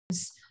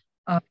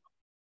uh,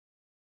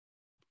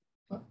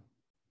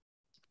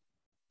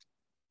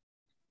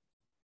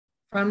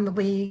 from the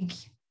league.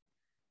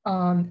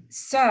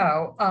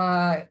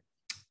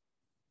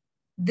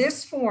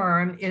 This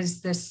forum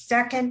is the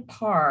second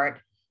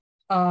part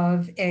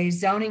of a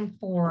zoning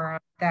forum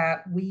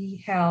that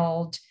we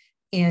held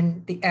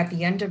at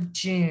the end of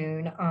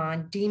June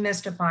on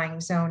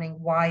demystifying zoning,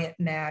 why it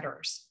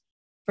matters.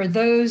 For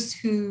those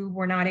who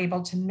were not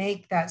able to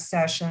make that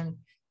session,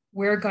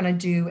 we're going to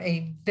do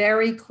a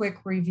very quick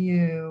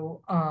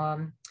review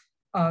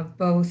of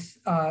both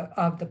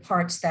of the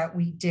parts that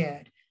we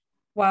did.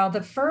 While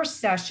the first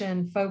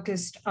session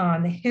focused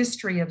on the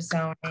history of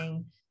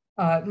zoning,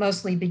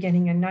 mostly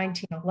beginning in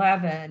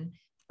 1911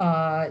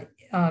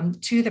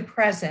 to the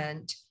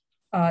present,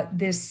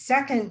 this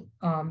second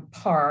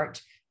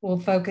part will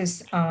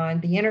focus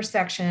on the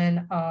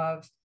intersection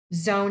of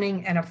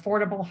zoning and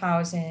affordable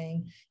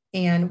housing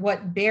and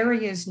what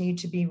barriers need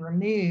to be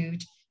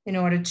removed in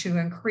order to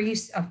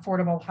increase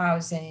affordable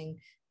housing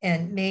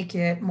and make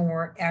it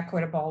more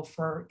equitable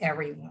for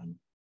everyone.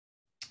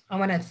 I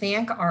want to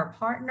thank our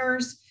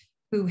partners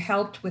who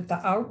helped with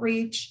the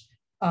outreach,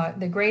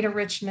 the Greater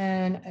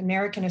Richmond,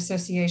 American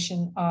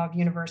Association of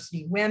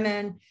University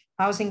Women,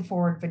 Housing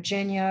Forward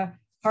Virginia,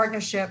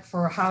 Partnership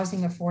for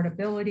Housing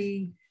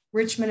Affordability,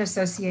 Richmond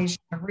Association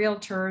of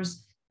Realtors,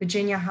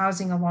 Virginia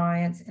Housing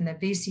Alliance, and the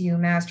VCU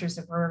Masters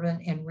of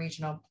Urban and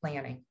Regional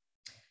Planning.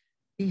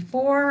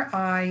 Before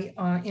I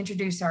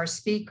introduce our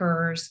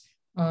speakers,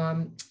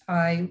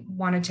 I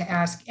wanted to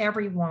ask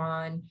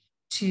everyone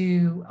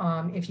to,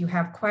 if you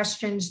have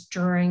questions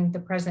during the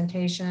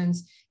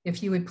presentations,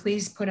 if you would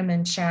please put them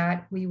in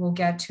chat. We will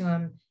get to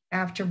them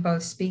after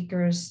both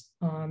speakers.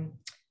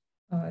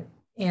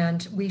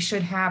 And we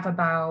should have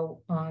about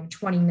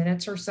 20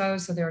 minutes or so,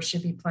 so there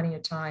should be plenty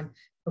of time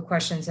for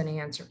questions and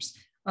answers.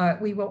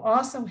 We will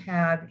also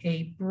have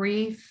a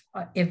brief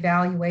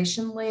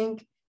evaluation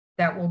link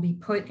that will be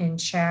put in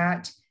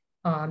chat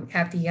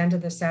at the end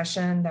of the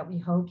session that we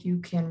hope you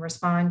can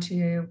respond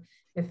to.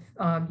 If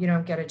you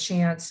don't get a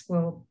chance,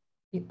 we'll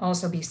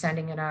also be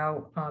sending it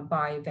out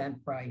by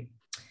Eventbrite.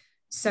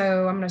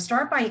 So I'm going to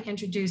start by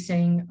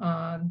introducing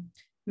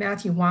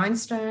Matthew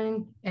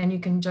Weinstein, and you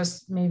can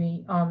just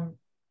maybe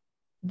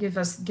give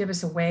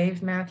us a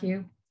wave,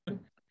 Matthew.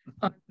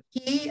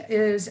 Matthew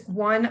is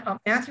one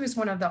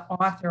of the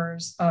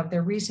authors of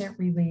the recent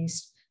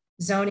release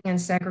Zoning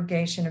and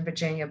Segregation in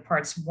Virginia,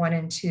 Parts 1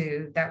 and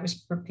 2, that was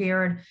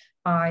prepared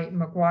by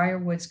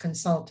McGuire Woods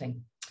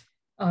Consulting.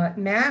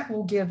 Matt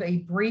will give a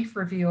brief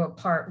review of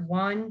Part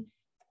 1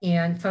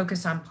 and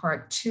focus on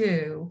Part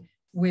 2,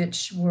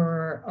 which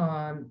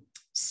were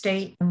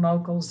state and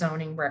local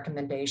zoning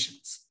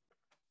recommendations.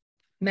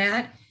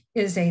 Matt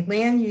is a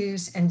land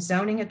use and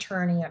zoning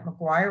attorney at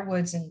McGuire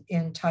Woods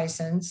in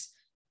Tysons,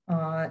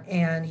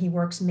 and he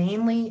works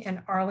mainly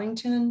in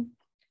Arlington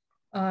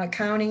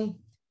County.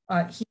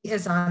 He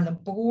is on the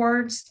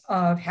boards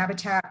of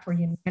Habitat for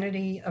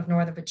Humanity of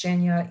Northern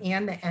Virginia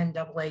and the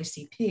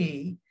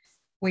NAACP,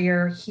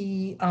 where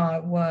he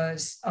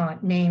was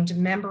named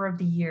Member of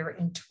the Year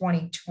in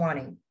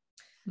 2020.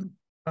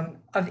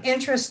 Of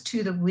interest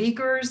to the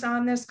leaguers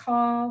on this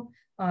call,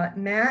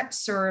 Matt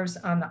serves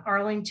on the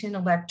Arlington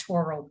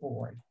Electoral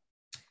Board.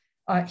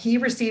 He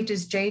received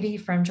his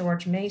JD from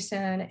George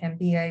Mason and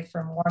BA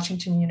from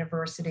Washington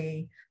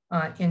University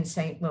in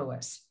St.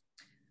 Louis.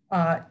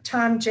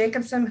 Tom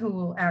Jacobson, who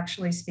will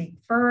actually speak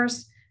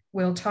first,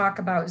 will talk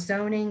about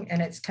zoning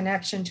and its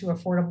connection to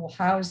affordable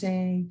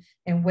housing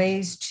and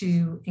ways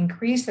to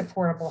increase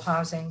affordable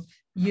housing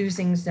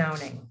using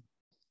zoning.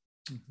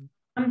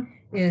 Mm-hmm.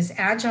 Is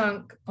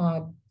adjunct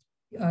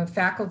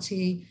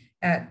faculty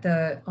at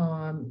the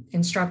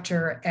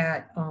instructor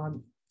at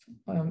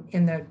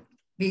in the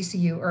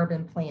VCU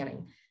Urban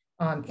Planning,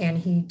 and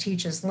he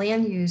teaches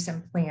land use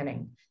and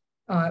planning,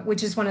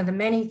 which is one of the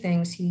many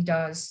things he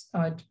does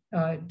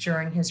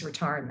during his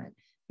retirement.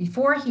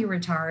 Before he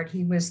retired,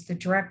 he was the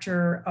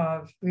director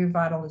of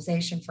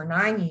revitalization for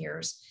 9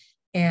 years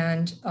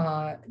and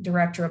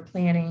director of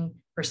planning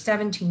for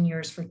 17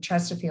 years for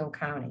Chesterfield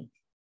County.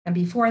 And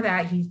before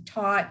that, he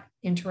taught,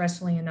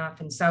 interestingly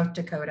enough, in South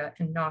Dakota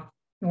and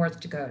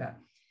North Dakota.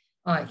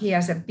 He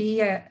has a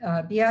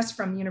BS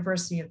from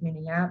University of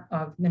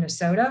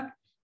Minnesota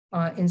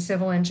in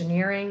civil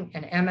engineering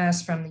and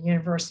MS from the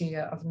University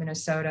of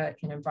Minnesota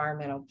in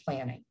environmental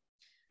planning.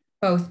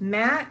 Both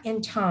Matt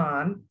and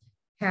Tom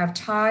have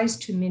ties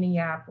to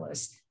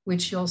Minneapolis,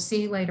 which you'll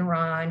see later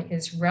on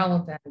is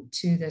relevant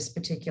to this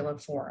particular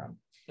forum.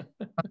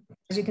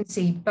 As you can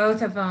see,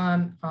 both of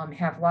them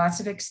have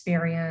lots of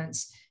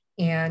experience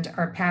and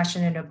are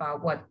passionate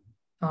about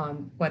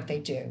what they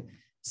do.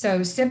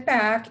 So sit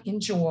back,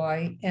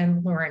 enjoy,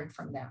 and learn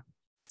from them.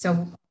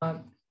 So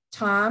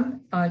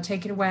Tom,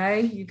 take it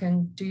away. You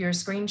can do your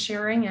screen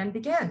sharing and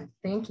begin.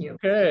 Thank you.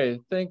 Okay,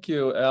 thank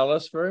you,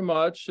 Alice, very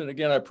much. And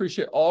again, I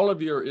appreciate all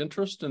of your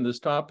interest in this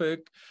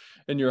topic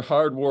and your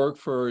hard work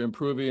for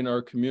improving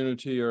our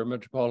community, our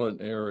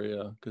metropolitan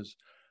area, because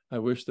I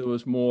wish there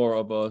was more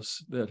of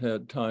us that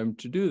had time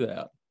to do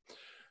that.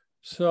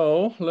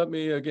 So let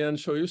me again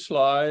show you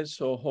slides.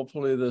 So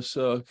hopefully this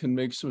can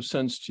make some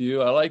sense to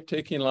you. I like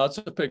taking lots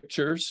of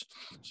pictures.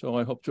 So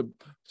I hope to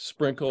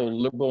sprinkle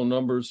liberal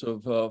numbers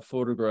of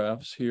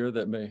photographs here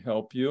that may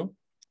help you.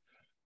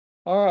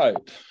 All right.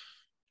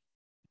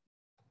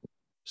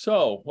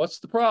 So what's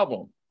the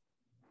problem?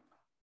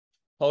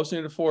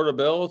 Housing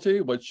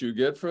affordability, what you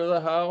get for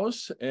the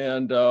house.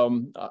 And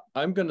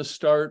I'm going to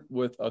start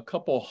with a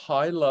couple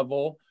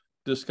high-level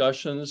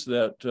discussions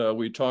that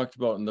we talked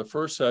about in the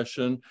first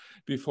session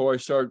before I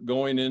start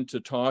going into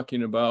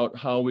talking about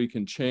how we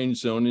can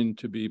change zoning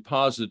to be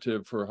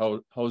positive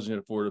for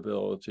housing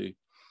affordability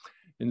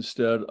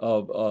instead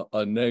of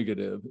a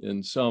negative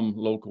in some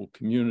local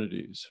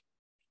communities.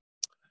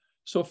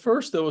 So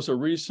first, there was a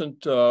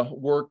recent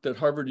work that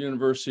Harvard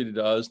University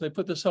does. They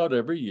put this out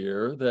every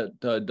year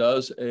that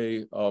does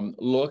a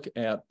look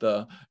at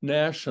the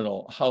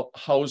national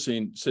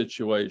housing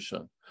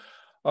situation.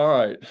 All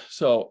right,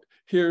 so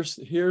here's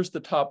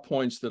the top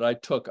points that I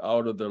took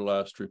out of their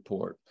last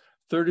report.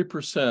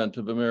 30%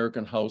 of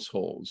American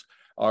households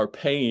are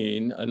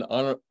paying an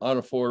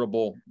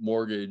unaffordable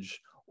mortgage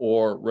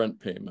or rent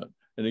payment.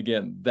 And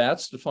again,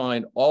 that's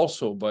defined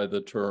also by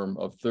the term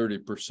of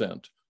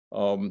 30%.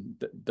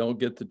 Don't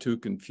get the two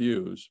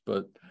confused,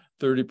 but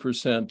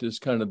 30% is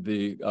kind of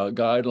the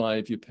guideline.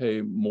 If you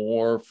pay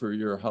more for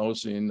your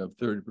housing of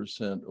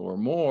 30% or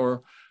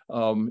more,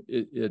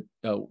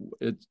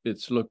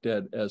 it's looked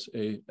at as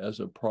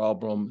a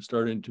problem,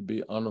 starting to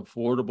be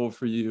unaffordable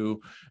for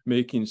you,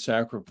 making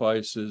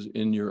sacrifices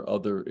in your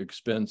other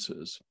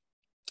expenses.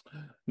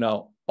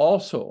 Now,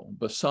 also,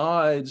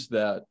 besides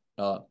that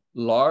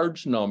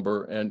large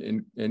number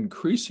and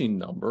increasing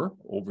number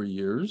over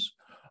years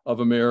of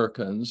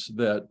Americans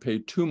that pay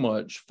too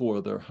much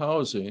for their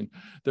housing,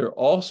 there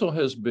also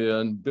has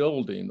been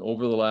building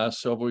over the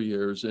last several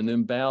years an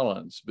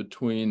imbalance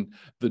between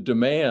the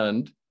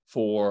demand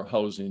for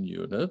housing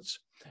units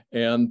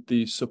and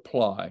the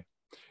supply.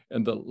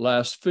 And the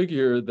last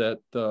figure that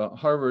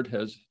Harvard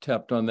has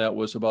tapped on that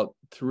was about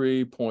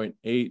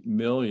 3.8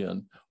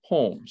 million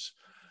homes.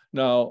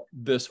 Now,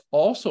 this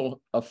also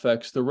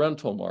affects the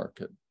rental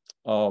market.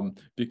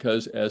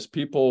 Because as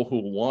people who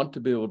want to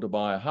be able to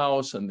buy a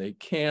house and they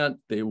can't,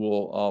 they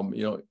will,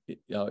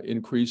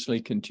 increasingly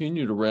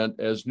continue to rent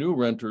as new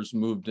renters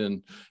moved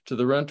in to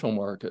the rental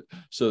market.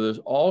 So there's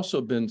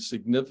also been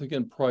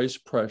significant price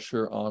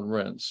pressure on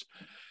rents.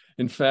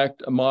 In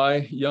fact,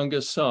 my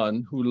youngest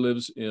son, who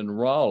lives in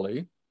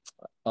Raleigh,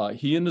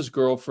 he and his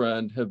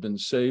girlfriend have been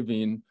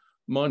saving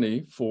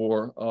money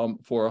for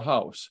a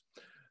house.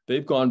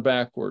 They've gone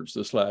backwards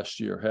this last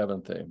year,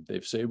 haven't they?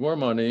 They've saved more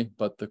money,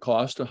 but the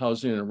cost of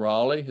housing in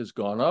Raleigh has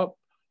gone up.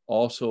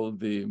 Also,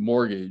 the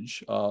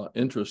mortgage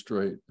interest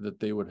rate that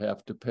they would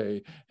have to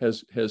pay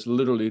has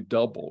literally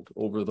doubled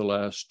over the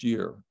last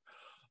year.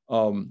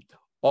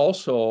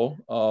 Also,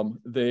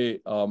 they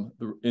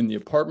in the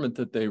apartment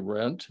that they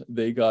rent,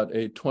 they got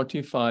a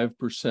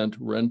 25%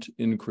 rent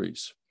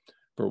increase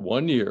for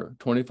 1 year,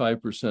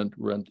 25%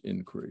 rent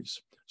increase.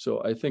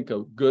 So I think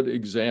a good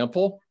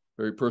example,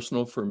 very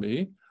personal for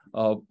me,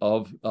 of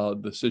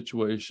the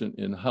situation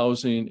in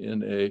housing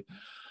in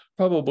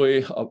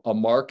probably a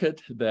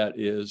market that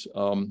is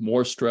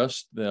more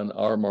stressed than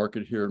our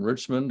market here in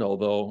Richmond,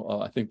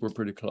 although I think we're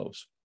pretty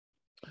close.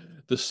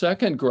 The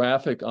second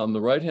graphic on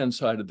the right-hand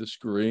side of the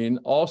screen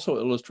also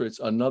illustrates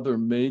another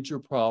major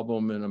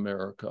problem in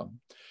America.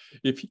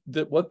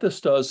 What this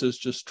does is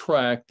just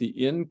track the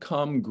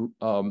income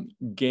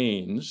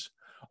gains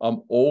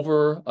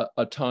over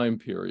a time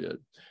period.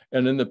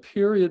 And in the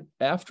period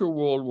after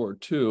World War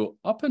II,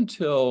 up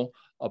until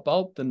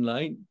about the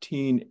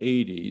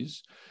 1980s,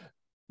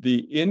 the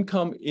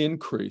income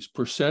increase,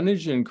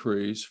 percentage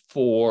increase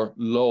for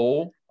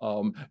low,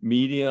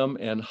 medium,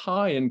 and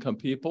high income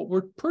people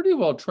were pretty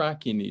well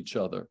tracking each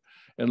other.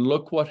 And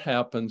look what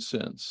happened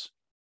since.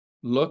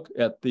 Look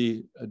at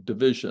the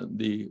division,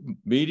 the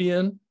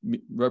median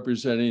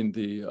representing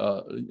the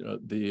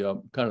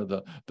kind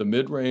of the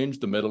mid-range,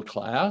 the middle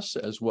class,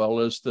 as well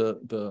as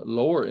the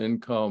lower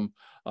income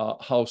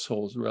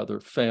households, rather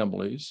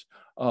families,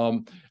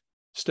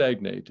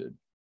 stagnated.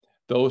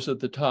 Those at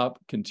the top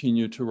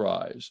continue to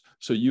rise.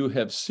 So you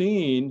have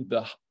seen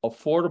the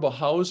affordable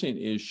housing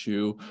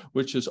issue,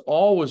 which has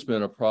always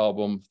been a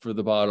problem for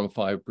the bottom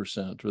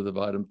 5% or the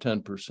bottom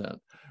 10%.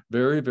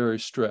 Very, very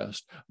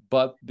stressed.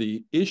 But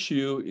the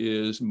issue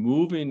is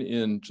moving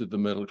into the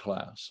middle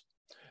class.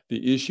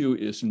 The issue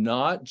is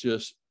not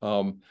just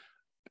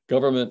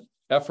government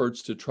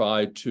efforts to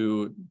try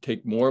to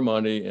take more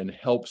money and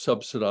help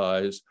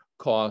subsidize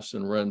costs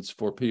and rents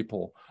for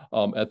people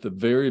at the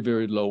very,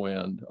 very low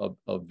end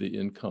of the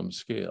income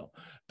scale.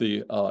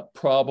 The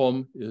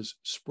problem is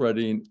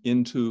spreading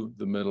into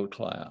the middle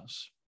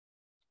class.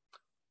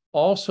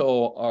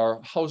 Also, our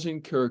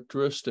housing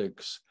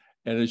characteristics,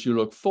 and as you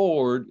look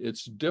forward,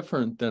 it's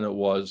different than it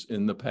was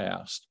in the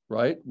past,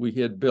 right? We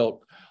had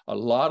built a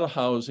lot of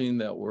housing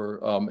that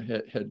were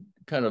had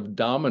kind of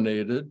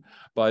dominated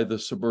by the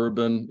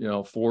suburban,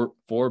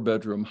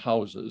 four-bedroom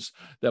houses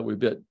that we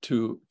built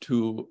to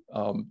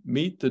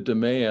meet the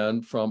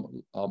demand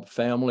from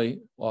families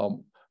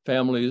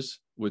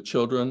with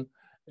children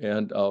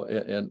and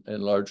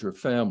larger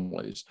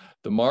families.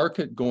 The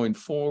market going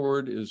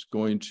forward is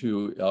going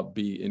to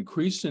be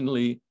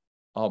increasingly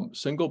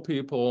single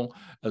people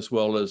as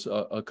well as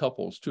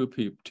couples, two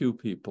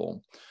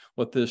people.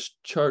 What this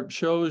chart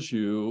shows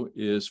you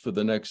is for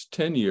the next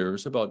 10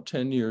 years, about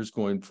 10 years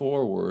going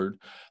forward,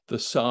 the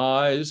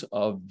size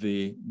of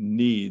the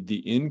need,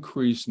 the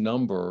increased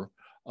number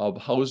of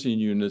housing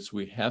units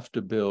we have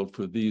to build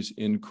for these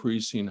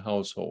increasing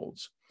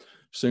households.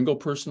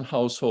 Single-person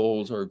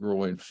households are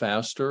growing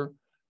faster.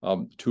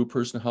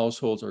 Two-person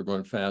households are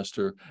growing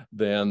faster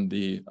than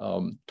the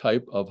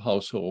type of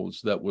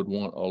households that would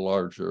want a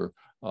larger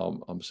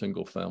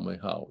single-family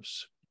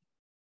house.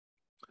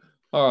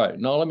 All right,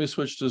 now let me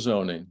switch to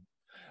zoning.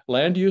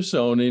 Land use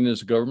zoning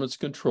is government's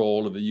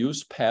control of the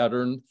use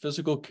pattern,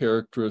 physical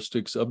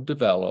characteristics of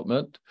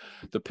development.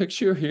 The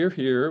picture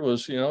here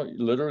was,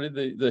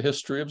 literally the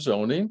history of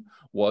zoning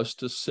was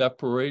to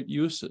separate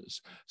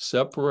uses,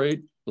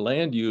 separate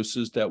land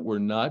uses that were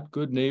not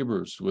good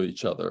neighbors with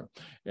each other.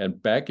 And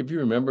if you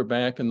remember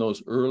back in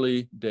those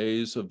early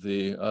days of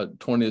the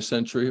 20th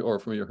century, or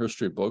from your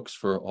history books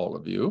for all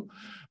of you,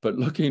 but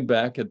looking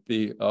back at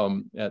the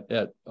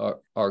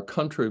our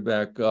country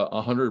back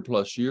 100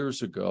 plus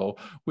years ago,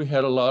 we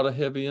had a lot of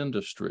heavy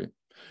industry.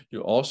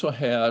 You also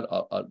had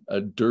a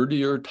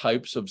dirtier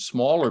types of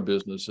smaller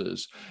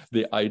businesses.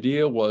 The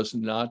idea was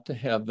not to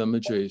have them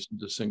adjacent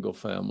to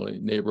single-family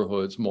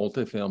neighborhoods,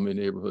 multifamily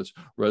neighborhoods,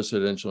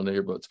 residential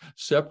neighborhoods.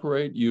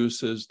 Separate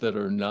uses that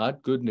are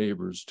not good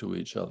neighbors to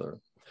each other.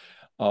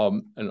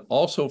 And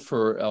also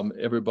for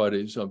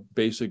everybody's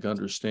basic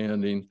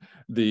understanding,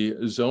 the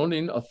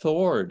zoning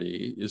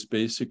authority is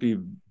basically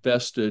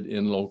vested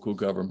in local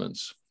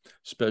governments,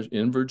 especially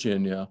in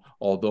Virginia,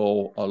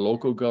 although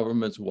local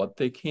governments, what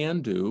they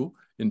can do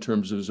in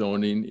terms of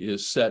zoning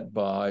is set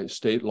by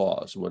state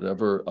laws,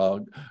 whatever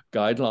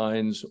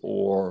guidelines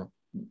or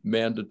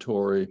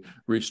mandatory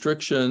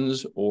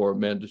restrictions or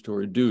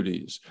mandatory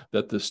duties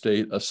that the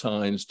state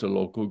assigns to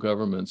local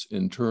governments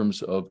in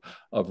terms of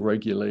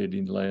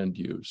regulating land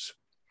use.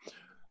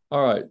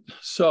 All right,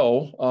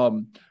 so a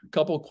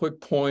couple quick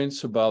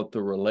points about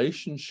the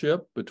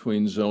relationship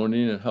between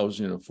zoning and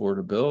housing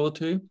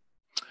affordability.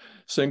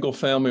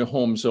 Single-family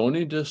home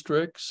zoning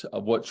districts,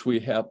 of which we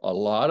have a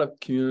lot of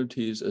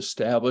communities,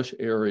 established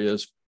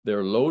areas.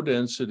 They're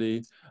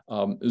low-density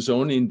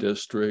zoning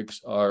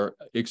districts are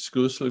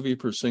exclusively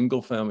for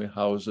single-family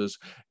houses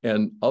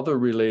and other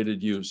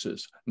related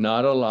uses,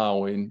 not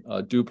allowing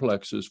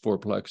duplexes,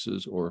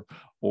 fourplexes,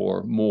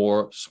 or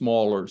more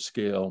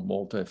smaller-scale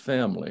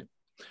multifamily.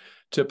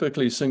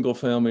 Typically,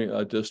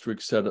 single-family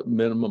districts set up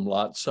minimum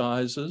lot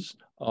sizes.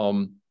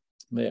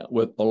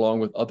 Along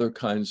with other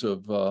kinds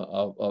of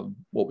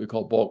what we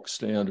call bulk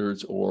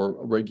standards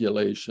or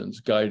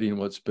regulations guiding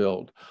what's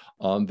built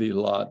on the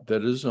lot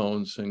that is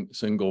owned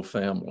single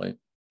family.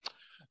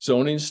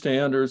 Zoning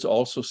standards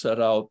also set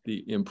out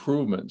the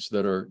improvements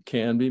that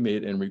can be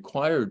made and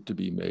required to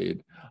be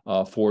made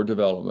for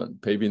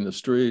development, paving the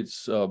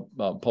streets,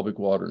 public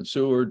water and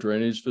sewer,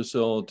 drainage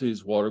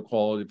facilities, water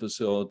quality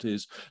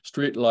facilities,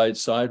 street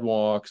lights,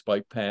 sidewalks,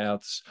 bike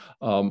paths,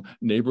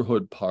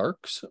 neighborhood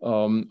parks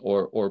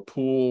or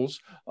pools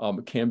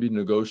can be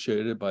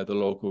negotiated by the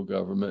local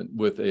government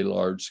with a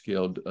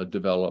large-scale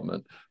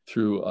development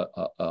through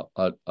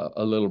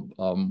a little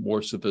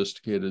more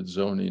sophisticated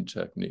zoning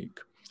technique.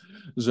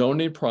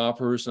 Zoning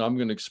proffers, and I'm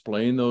going to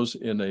explain those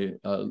in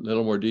a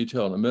little more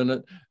detail in a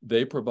minute.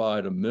 They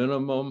provide a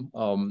minimum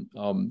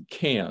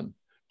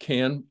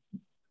can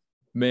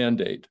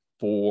mandate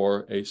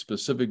for a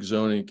specific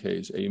zoning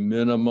case, a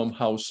minimum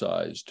house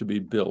size to be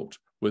built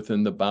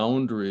within the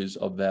boundaries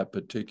of that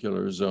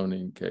particular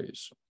zoning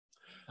case.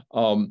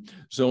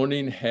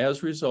 Zoning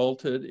has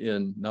resulted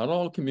in not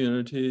all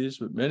communities,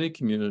 but many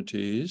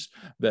communities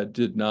that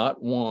did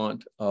not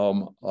want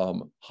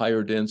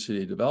higher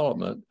density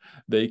development.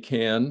 They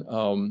can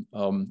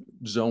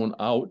zone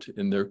out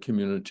in their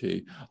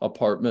community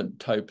apartment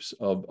types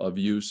of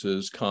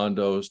uses,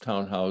 condos,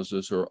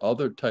 townhouses, or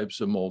other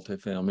types of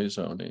multifamily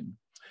zoning.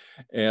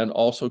 And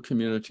also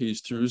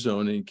communities through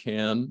zoning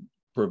can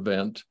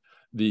prevent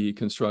the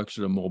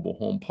construction of mobile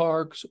home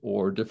parks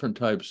or different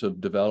types of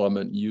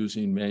development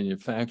using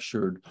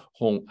manufactured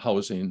home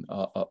housing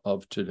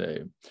of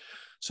today.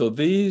 So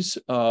these,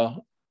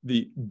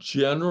 the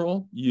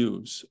general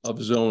use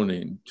of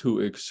zoning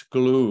to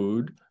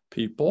exclude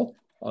people,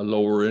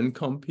 lower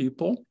income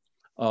people,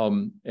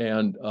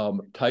 and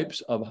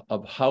types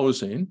of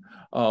housing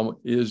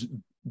is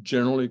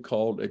generally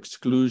called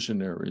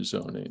exclusionary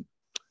zoning.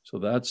 So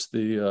that's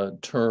the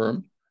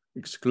term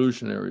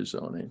exclusionary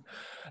zoning.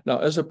 Now,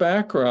 as a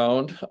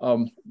background,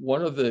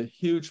 one of the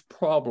huge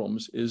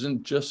problems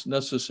isn't just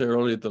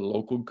necessarily the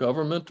local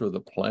government or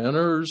the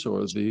planners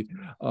or the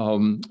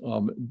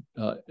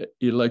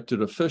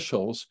elected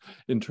officials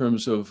in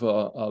terms of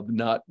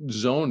not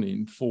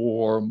zoning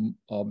for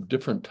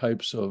different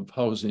types of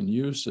housing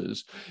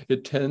uses.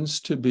 It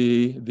tends to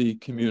be the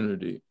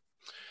community.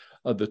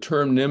 The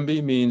term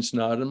NIMBY means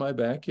not in my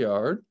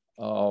backyard.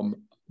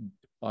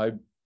 I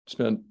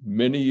spent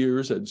many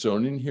years at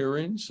zoning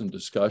hearings and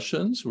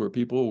discussions where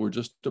people were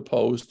just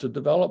opposed to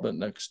development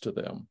next to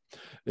them.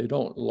 They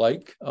don't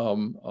like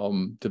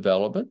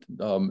development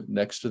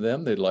next to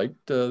them.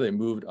 They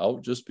moved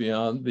out just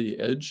beyond the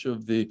edge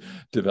of the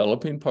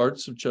developing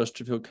parts of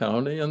Chesterfield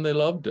County, and they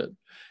loved it.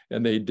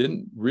 And they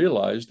didn't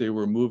realize they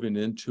were moving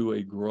into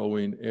a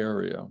growing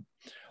area.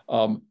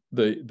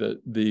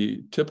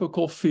 The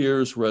typical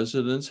fears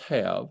residents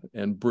have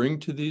and bring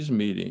to these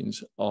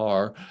meetings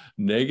are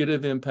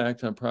negative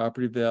impact on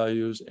property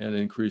values and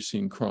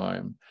increasing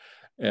crime.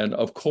 And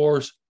of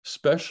course,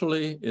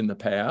 especially in the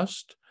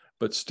past,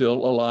 but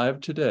still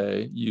alive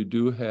today, you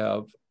do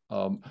have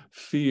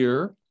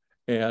fear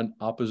and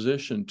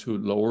opposition to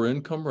lower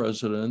income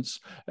residents,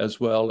 as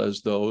well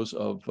as those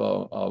of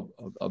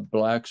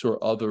Blacks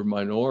or other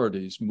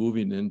minorities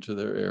moving into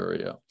their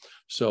area.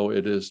 So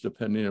it is,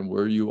 depending on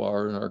where you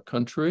are in our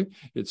country,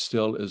 it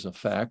still is a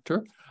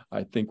factor.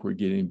 I think we're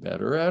getting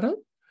better at it.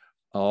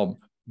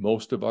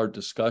 Most of our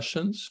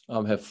discussions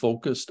have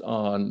focused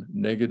on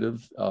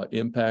negative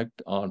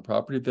impact on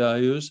property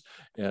values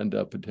and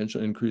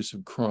potential increase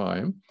of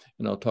crime.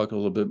 And I'll talk a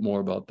little bit more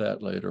about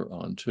that later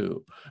on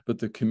too. But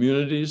the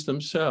communities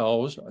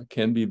themselves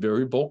can be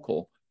very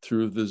vocal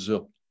through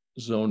the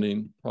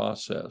zoning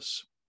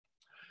process.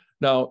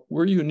 Now,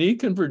 we're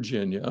unique in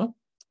Virginia.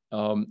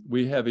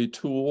 We have a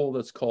tool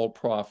that's called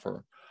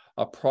proffer.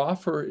 A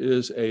proffer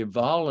is a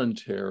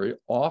voluntary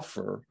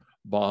offer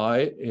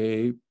by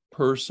a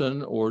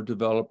person or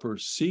developer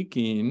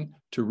seeking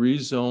to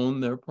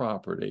rezone their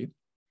property.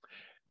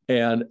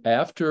 And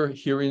after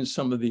hearing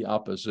some of the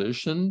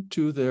opposition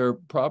to their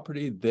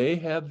property, they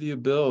have the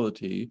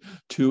ability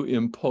to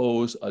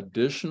impose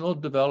additional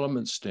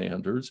development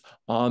standards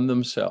on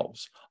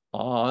themselves,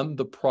 on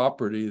the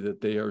property that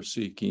they are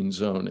seeking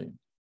zoning.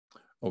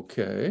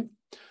 Okay,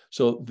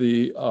 so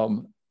the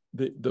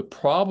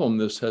problem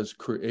this has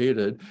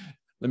created,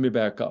 let me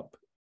back up.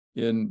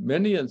 In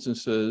many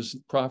instances,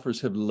 proffers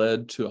have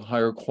led to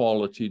higher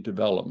quality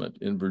development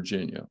in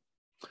Virginia.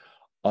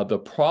 The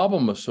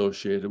problem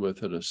associated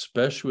with it,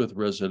 especially with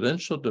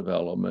residential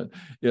development,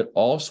 it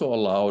also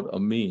allowed a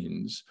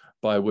means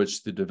by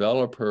which the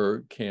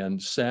developer can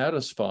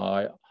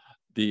satisfy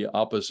the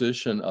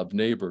opposition of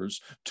neighbors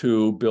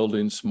to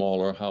building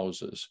smaller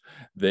houses.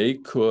 They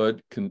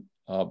could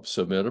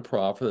submit a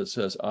proffer that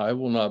says, I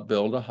will not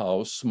build a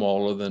house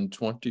smaller than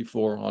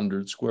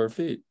 2,400 square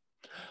feet.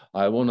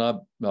 I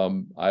will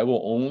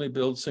only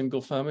build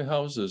single-family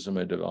houses in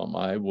my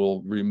development. I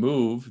will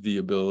remove the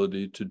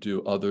ability to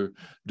do other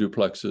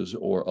duplexes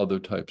or other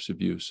types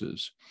of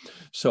uses.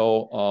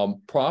 So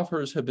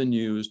proffers have been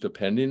used,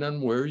 depending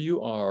on where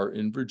you are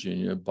in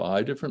Virginia,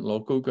 by different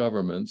local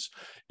governments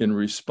in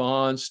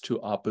response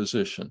to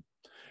opposition.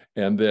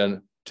 And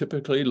then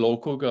typically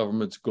local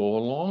governments go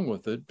along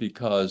with it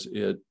because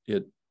it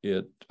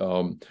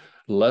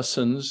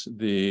lessens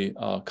the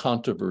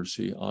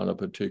controversy on a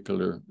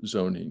particular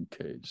zoning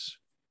case.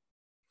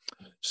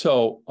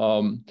 So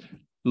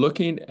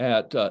looking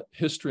at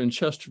history in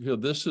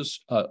Chesterfield, this is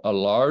a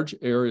large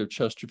area of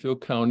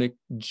Chesterfield County,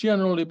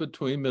 generally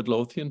between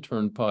Midlothian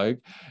Turnpike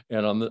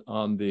and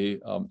on the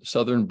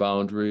southern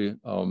boundary.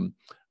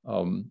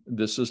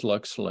 This is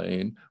Lux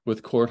Lane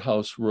with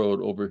Courthouse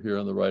Road over here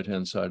on the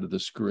right-hand side of the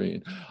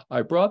screen.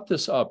 I brought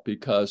this up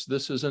because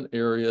this is an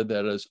area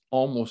that is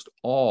almost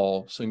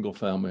all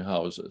single-family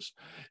houses.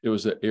 It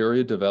was an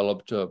area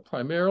developed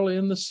primarily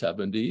in the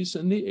 70s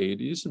and the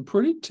 80s, and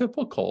pretty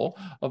typical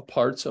of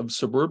parts of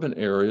suburban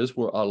areas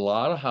where a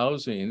lot of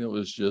housing, it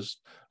was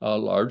just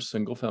large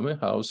single-family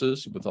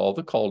houses with all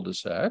the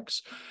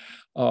cul-de-sacs.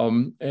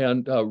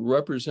 And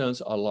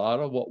represents a lot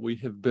of what we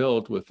have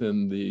built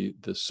within the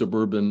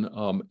suburban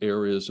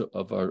areas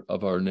of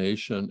our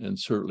nation, and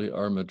certainly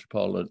our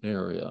metropolitan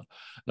area.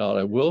 Now,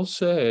 I will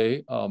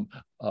say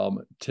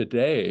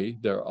today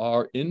there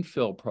are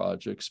infill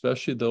projects,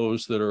 especially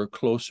those that are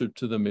closer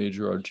to the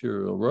major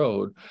arterial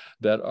road,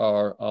 that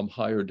are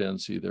higher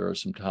density. There are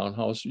some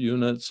townhouse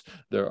units.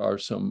 There are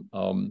some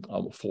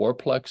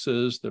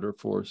fourplexes that are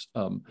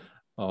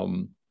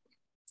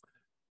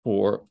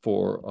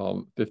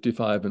for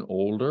 55 and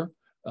older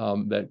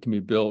that can be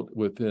built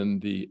within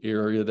the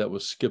area that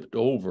was skipped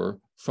over,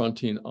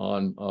 fronting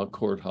on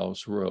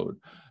Courthouse Road.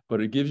 But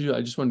it gives you,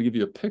 I just want to give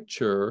you a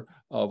picture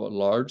of a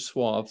large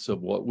swaths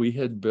of what we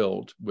had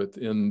built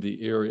within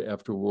the area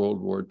after World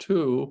War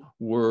II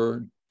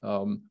were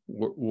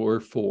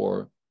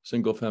for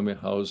single-family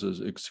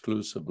houses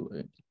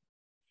exclusively.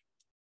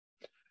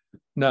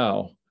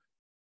 Now,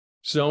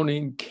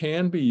 zoning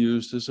can be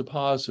used as a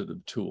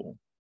positive tool.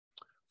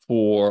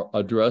 for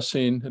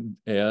addressing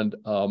and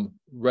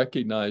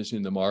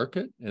recognizing the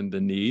market and the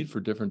need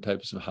for different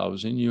types of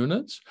housing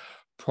units.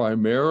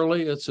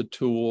 Primarily, it's a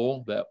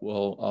tool that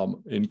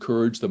will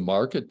encourage the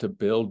market to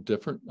build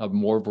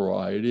more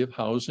variety of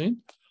housing.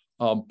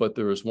 But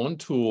there is one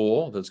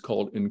tool that's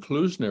called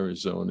inclusionary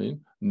zoning.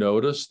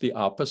 Notice the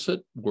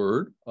opposite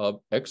word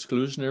of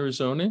exclusionary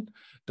zoning,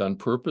 done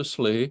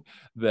purposely,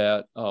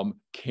 that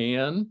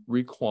can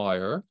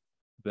require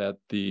that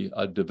the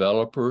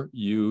developer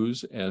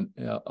use and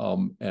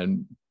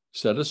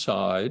set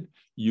aside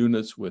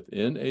units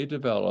within a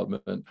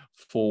development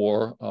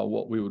for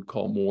what we would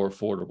call more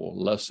affordable,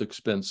 less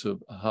expensive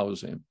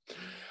housing.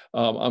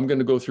 I'm going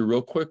to go through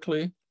real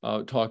quickly,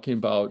 talking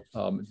about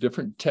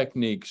different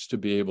techniques to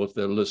be able to,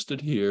 they're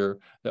listed here,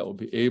 that will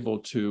be able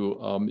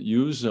to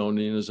use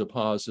zoning as a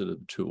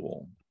positive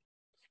tool.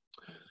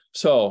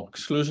 So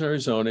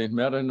exclusionary zoning,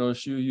 Matt, I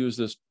noticed you use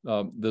this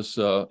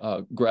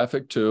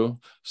graphic too.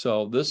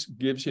 So this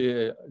gives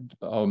you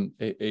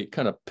a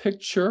kind of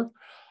picture,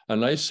 a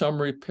nice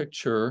summary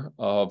picture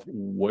of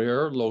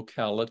where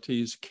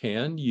localities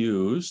can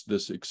use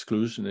this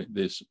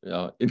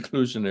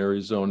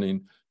inclusionary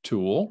zoning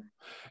tool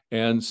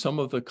and some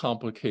of the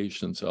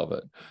complications of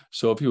it.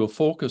 So if you will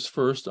focus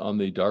first on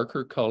the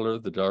darker color,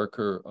 the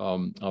darker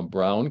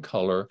brown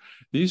color,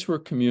 these were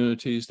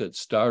communities that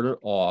started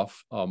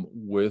off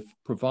with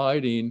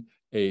providing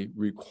a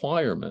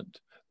requirement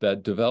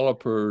that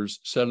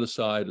developers set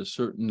aside a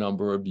certain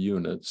number of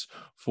units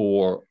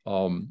for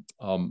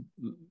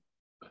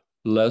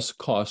less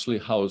costly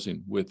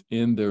housing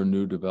within their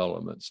new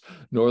developments.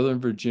 Northern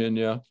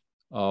Virginia,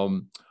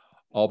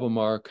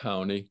 Albemarle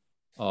County,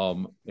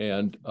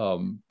 and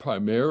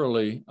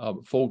primarily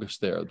focused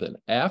there. Then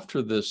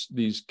after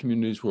these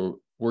communities were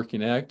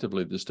working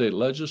actively, the state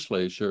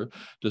legislature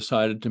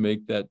decided to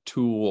make that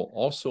tool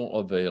also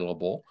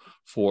available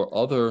for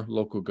other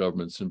local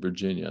governments in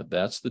Virginia.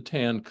 That's the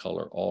tan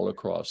color all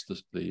across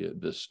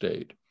the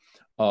state.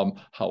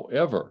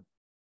 However,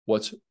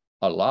 what's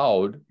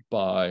allowed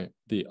by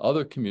the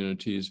other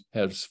communities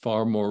has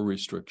far more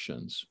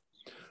restrictions.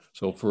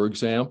 So, for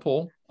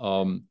example,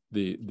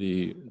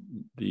 the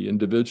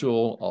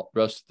individual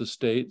rest of the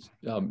state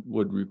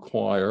would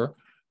require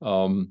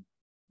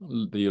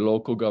the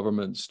local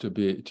governments to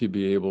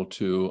be able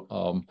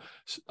to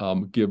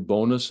give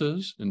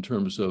bonuses in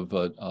terms of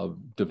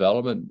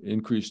development,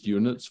 increased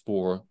units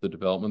for the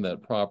development of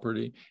that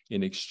property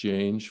in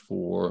exchange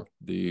for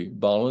the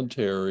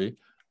voluntary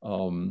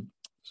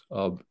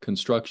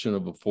construction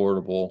of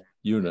affordable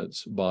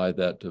units by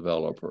that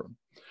developer.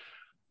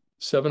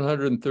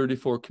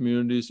 734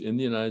 communities in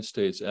the United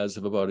States as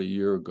of about a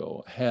year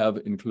ago have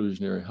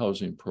inclusionary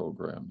housing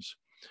programs.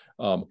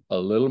 A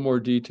little more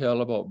detail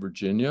about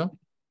Virginia.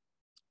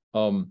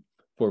 For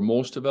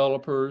most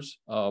developers,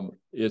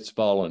 it's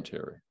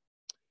voluntary.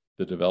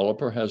 The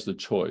developer has the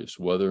choice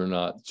whether or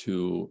not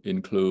to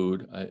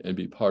include and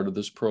be part of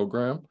this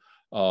program.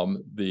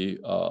 The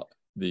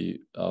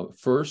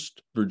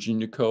first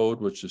Virginia code,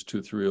 which is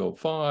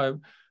 2305,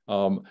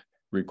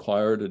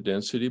 required a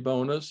density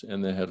bonus,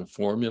 and they had a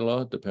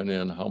formula depending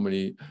on how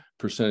many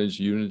percentage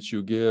units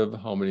you give,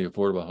 how many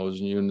affordable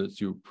housing units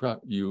you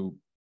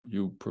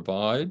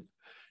provide.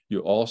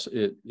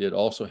 It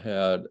also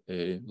had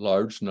a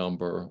large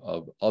number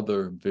of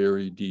other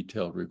very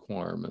detailed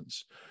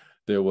requirements.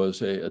 There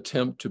was an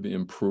attempt to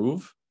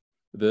improve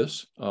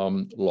this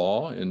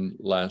law in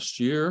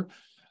last year.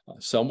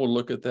 Some will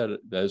look at that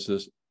as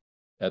this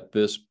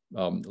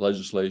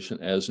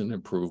legislation as an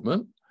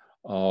improvement.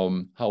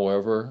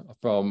 However,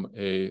 from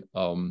a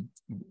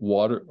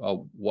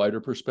wider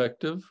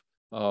perspective,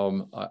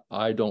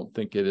 I don't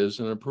think it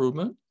is an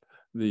improvement.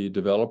 The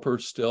developer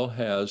still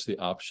has the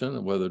option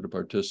of whether to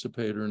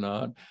participate or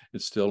not.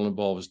 It still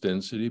involves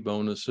density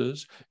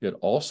bonuses. It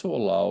also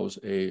allows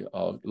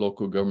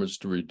local governments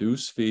to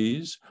reduce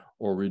fees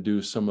or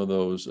reduce some of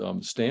those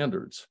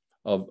standards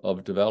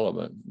of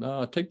development.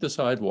 Take the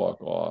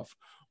sidewalk off,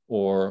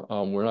 or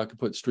we're not going to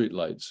put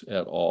streetlights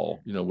at all,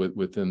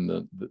 within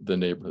the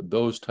neighborhood,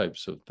 those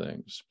types of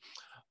things.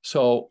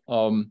 So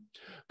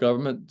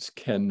governments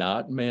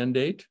cannot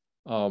mandate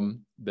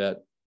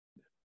that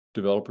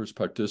developers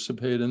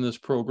participate in this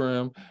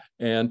program.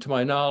 And to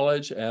my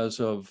knowledge, as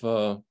of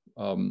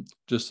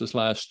just this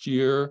last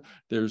year,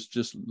 there's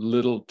just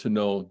little to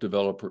no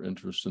developer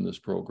interest in this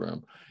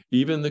program.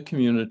 Even the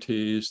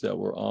communities that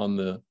were on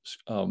the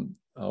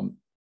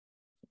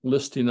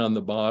listing on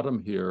the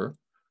bottom here,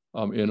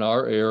 in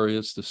our area,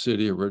 it's the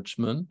city of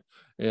Richmond,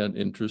 and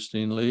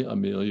interestingly,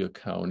 Amelia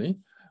County,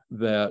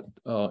 that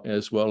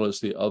as well as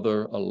the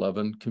other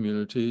 11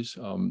 communities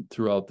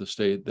throughout the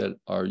state that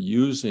are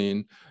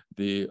using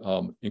the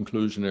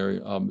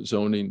inclusionary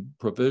zoning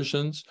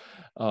provisions,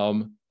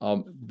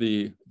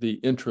 the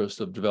interest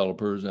of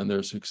developers and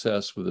their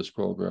success with this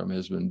program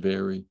has been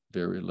very,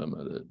 very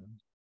limited.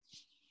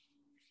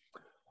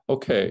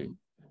 Okay,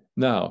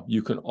 now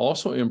you can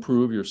also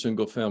improve your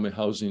single-family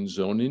housing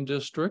zoning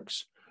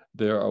districts.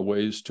 There are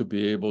ways to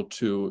be able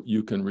to,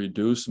 you can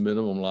reduce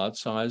minimum lot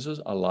sizes,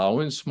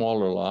 allowing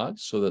smaller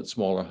lots so that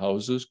smaller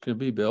houses can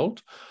be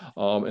built,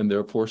 and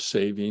therefore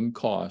saving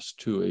costs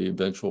to an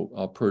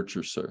eventual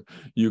purchaser.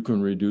 You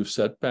can reduce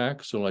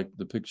setbacks. So like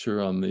the picture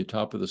on the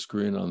top of the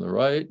screen on the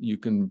right, you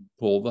can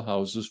pull the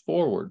houses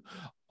forward.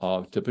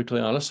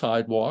 Typically on a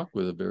sidewalk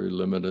with a very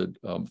limited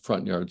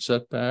front yard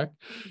setback.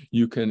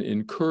 You can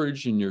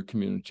encourage in your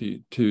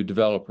community to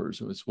developers.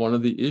 It's one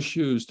of the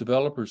issues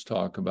developers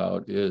talk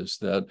about is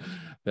that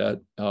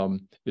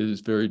it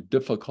is very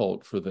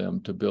difficult for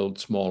them to build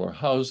smaller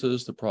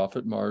houses. The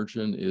profit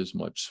margin is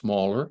much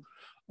smaller.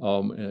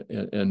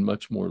 And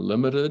much more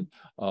limited.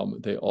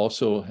 They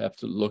also have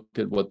to look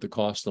at what the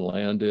cost of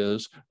land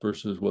is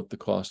versus what the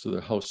cost of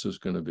their house is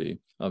going to be.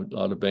 A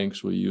lot of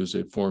banks will use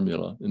a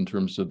formula in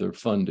terms of their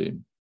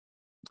funding.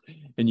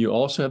 And you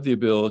also have the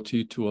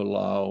ability to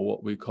allow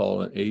what we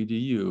call an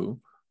ADU,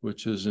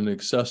 which is an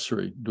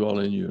accessory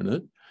dwelling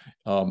unit,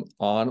 on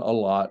a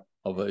lot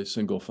of a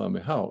single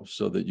family house,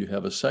 so that you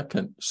have a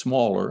second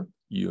smaller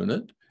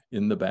unit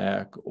in the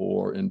back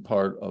or in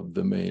part of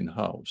the main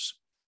house.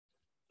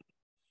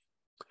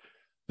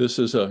 This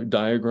is a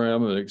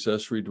diagram of an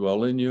accessory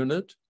dwelling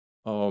unit.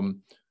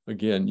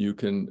 Again, you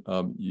can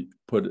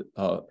put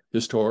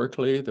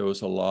historically, there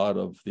was a lot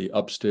of the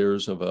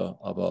upstairs of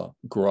a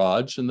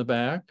garage in the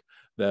back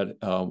that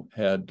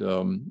had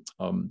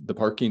the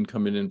parking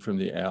coming in from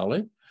the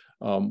alley,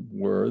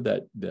 where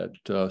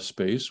that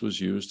space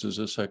was used as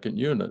a second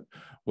unit,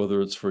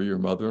 whether it's for your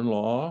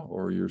mother-in-law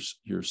or your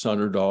son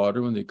or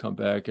daughter when they come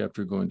back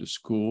after going to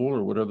school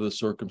or whatever the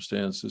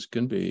circumstances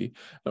can be,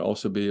 and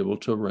also be able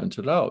to rent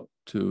it out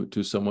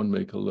to someone,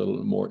 make a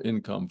little more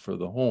income for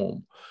the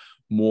home.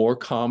 More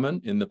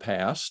common in the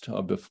past,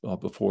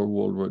 before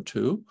World War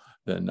II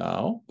than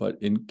now, but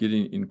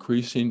getting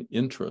increasing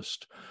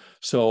interest.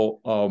 So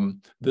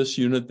this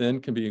unit then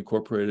can be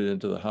incorporated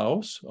into the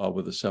house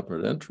with a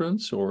separate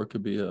entrance, or it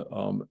could be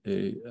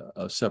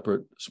a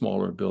separate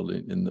smaller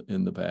building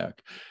in the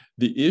back.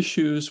 The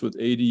issues with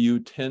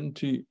ADU tend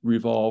to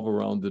revolve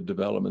around the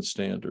development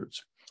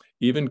standards.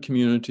 Even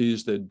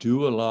communities that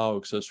do allow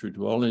accessory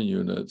dwelling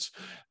units,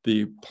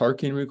 the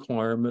parking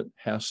requirement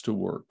has to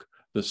work.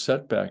 The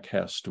setback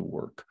has to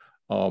work.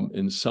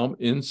 In some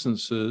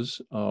instances,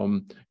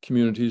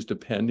 communities,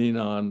 depending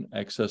on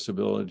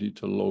accessibility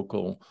to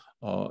local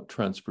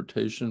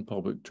transportation,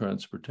 public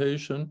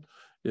transportation,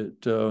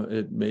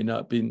 it may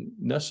not be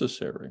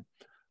necessary.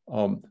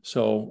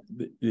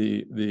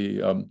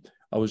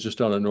 I was just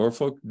down in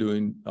Norfolk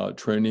doing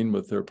training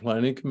with their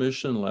planning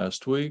commission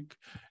last week,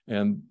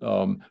 and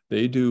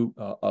they do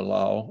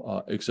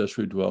allow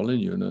accessory dwelling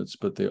units,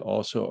 but they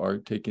also are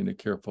taking a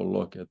careful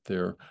look at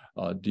their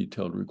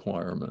detailed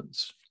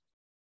requirements.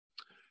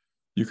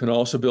 You can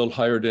also build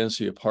higher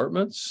density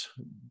apartments,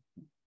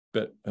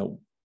 but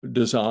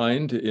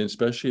designed,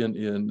 especially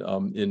in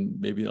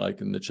maybe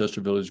like in the Chester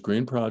Village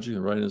Green project,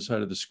 right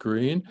inside of the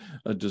screen,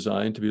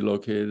 designed to be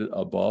located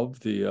above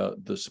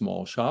the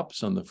small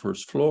shops on the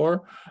first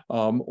floor,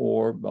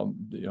 or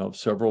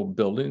several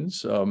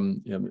buildings,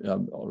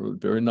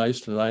 very nice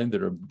design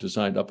that are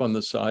designed up on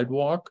the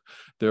sidewalk.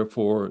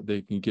 Therefore,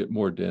 they can get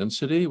more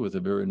density with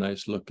a very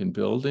nice looking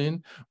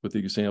building, with the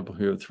example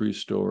here, 3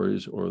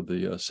 stories, or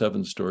the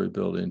 7-story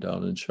building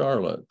down in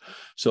Charlotte.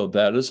 So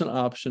that is an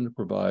option to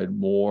provide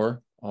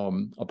more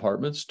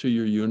apartments to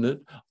your unit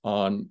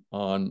on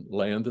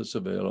land that's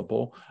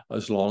available,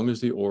 as long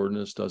as the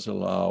ordinance does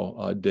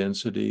allow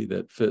density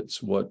that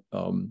fits what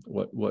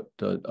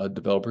a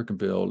developer can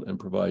build and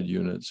provide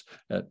units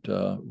at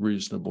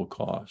reasonable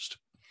cost.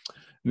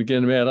 And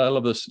again, Matt, I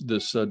love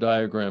this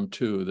diagram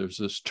too. There's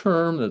this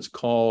term that's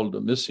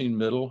called missing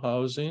middle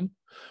housing.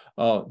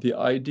 The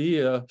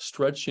idea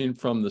stretching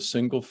from the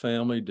single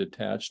family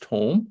detached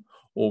home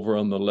over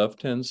on the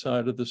left-hand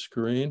side of the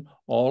screen,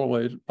 all the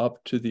way up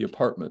to the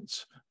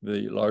apartments,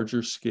 the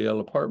larger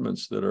scale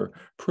apartments that are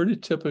pretty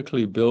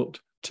typically built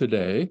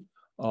today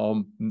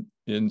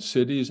in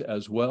cities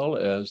as well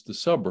as the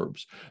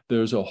suburbs.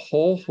 There's a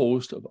whole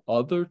host of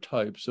other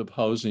types of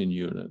housing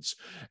units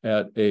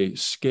at a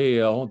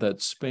scale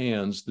that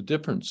spans the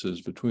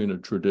differences between a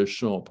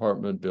traditional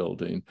apartment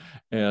building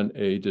and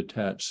a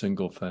detached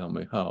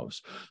single-family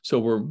house.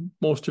 So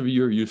most of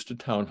you are used to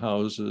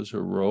townhouses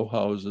or row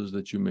houses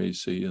that you may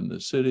see in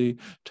the city,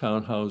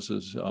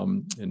 townhouses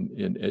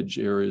in edge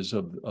areas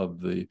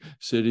of the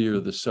city or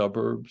the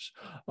suburbs,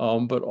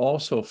 but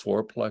also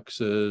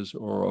fourplexes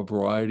or a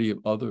variety of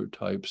other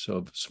types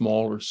of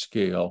smaller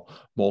scale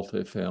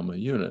multifamily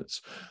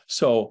units.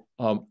 So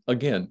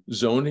again,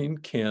 zoning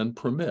can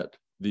permit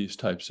these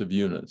types of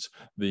units.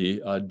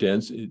 The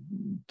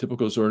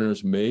typical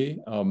zoners may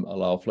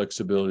allow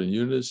flexibility in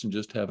units and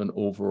just have an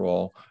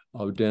overall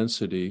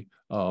density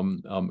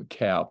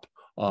cap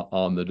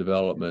on the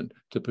development,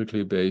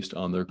 typically based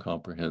on their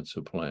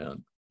comprehensive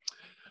plan.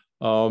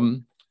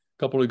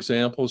 couple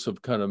examples of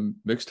kind of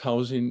mixed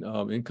housing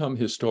income.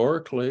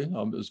 Historically,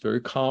 it's very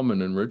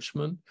common in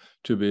Richmond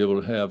to be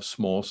able to have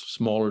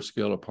smaller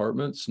scale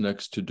apartments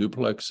next to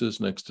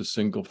duplexes, next to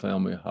single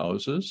family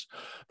houses,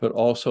 but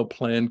also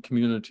planned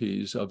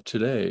communities of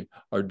today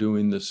are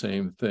doing the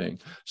same thing.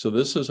 So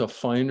this is a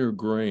finer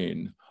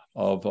grain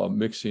of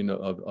mixing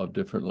of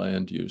different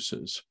land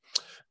uses.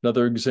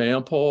 Another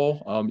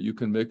example, you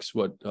can mix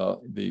what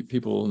the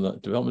people in the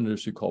development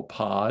industry call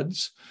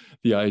pods.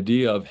 The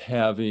idea of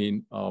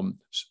having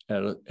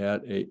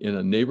in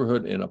a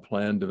neighborhood, in a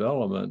planned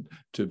development,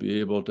 to be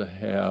able to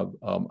have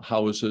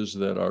houses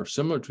that are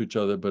similar to each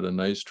other, but a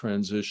nice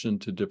transition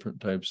to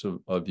different types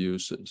of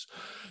uses.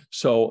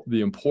 So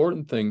the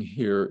important thing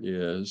here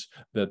is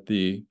that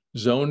the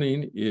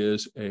zoning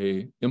is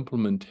an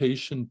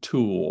implementation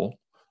tool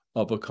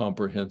of a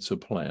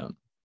comprehensive plan.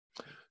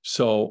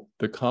 So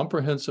the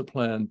comprehensive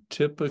plan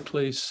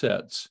typically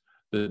sets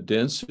the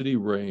density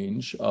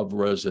range of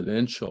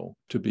residential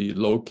to be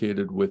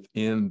located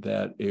within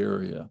that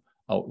area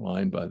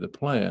outlined by the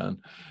plan.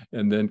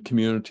 And then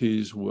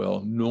communities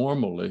will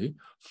normally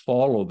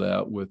follow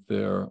that with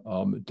their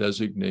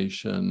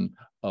designation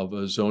of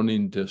a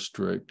zoning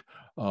district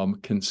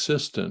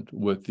consistent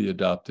with the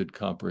adopted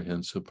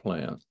comprehensive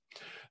plan.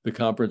 The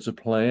comprehensive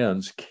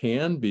plans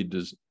can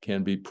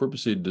be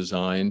purposely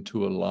designed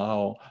to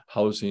allow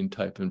housing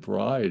type and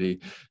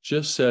variety,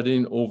 just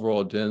setting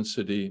overall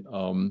density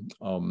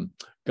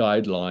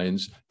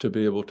guidelines to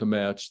be able to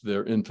match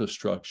their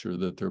infrastructure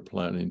that they're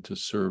planning to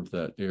serve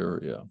that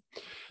area.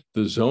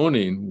 The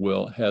zoning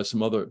has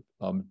some other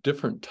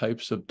different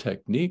types of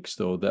techniques,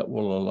 though, that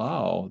will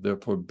allow,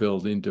 therefore,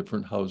 building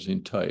different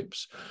housing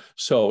types.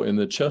 So in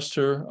the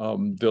Chester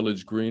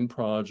Village Green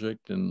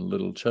project in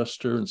Little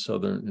Chester and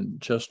southern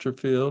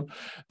Chesterfield,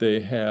 they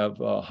have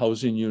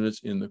housing units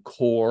in the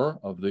core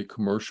of the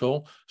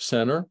commercial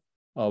center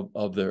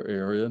of their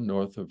area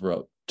north of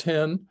Route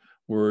 10,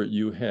 where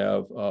you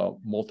have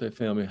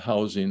multifamily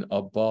housing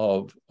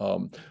above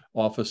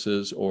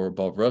offices or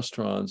above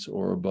restaurants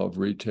or above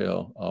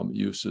retail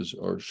uses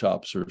or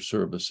shops or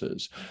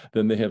services.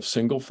 Then they have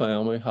single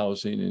family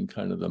housing in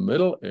kind of the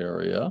middle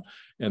area,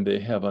 and they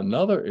have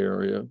another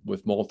area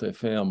with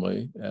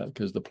multifamily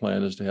because the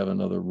plan is to have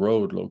another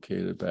road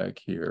located back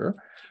here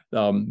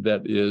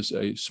that is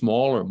a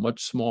smaller,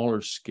 much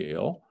smaller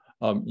scale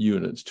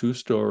units,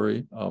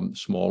 two-story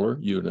smaller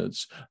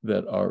units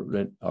that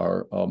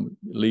are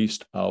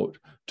leased out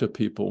to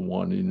people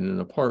wanting an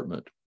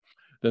apartment.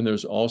 Then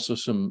there's also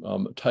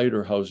some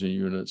tighter housing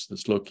units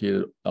that's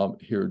located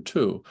here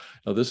too.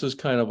 Now this is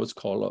kind of what's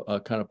called a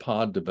kind of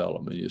pod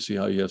development. You see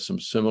how you have some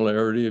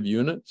similarity of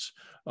units,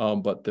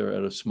 but they're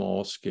at a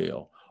small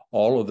scale.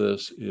 All of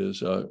this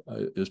is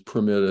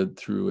permitted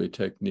through a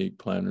technique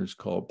planners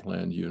call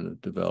planned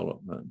unit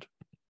development.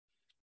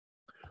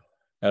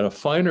 At a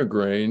finer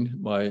grain,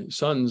 my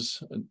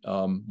son's,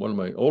 one of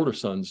my older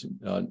sons'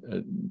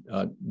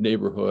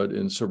 neighborhood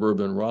in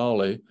suburban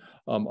Raleigh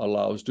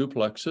allows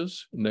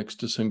duplexes next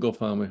to single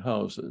family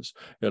houses.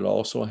 It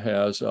also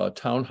has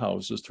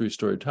townhouses,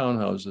 three-story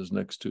townhouses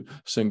next to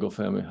single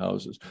family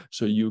houses.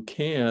 So you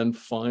can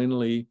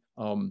finally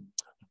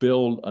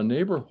build a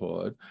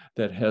neighborhood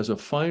that has a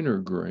finer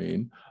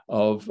grain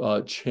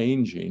of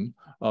changing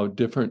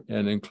different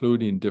and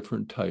including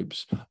different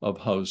types of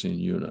housing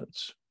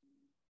units.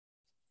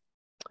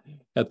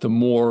 At the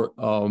more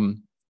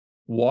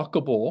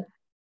walkable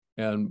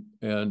and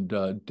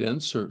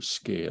denser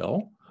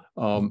scale,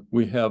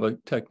 we have a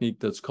technique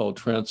that's called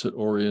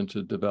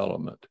transit-oriented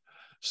development.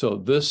 So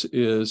this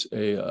is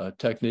a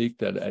technique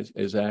that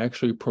is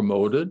actually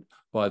promoted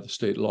by the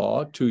state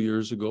law 2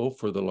 years ago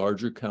for the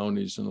larger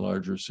counties and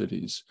larger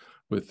cities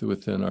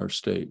within our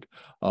state.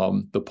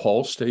 The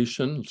Pulse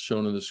station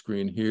shown on the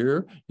screen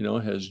here,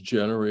 has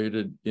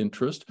generated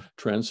interest,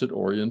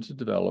 transit-oriented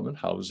development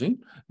housing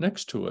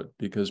next to it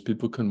because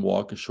people can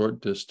walk a short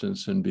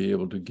distance and be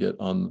able to get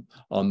on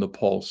the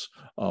Pulse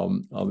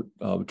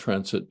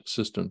transit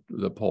system,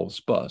 the Pulse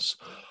bus.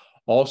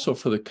 Also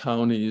for the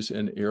counties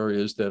and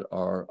areas that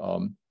are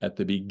at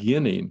the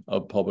beginning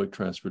of public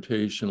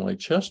transportation, like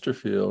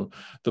Chesterfield,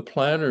 the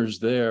planners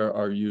there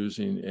are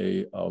using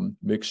a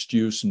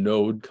mixed-use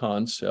node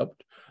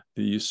concept.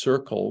 These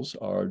circles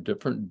are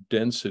different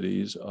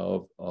densities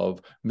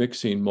of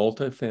mixing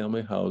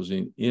multifamily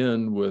housing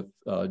in with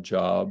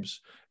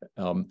jobs,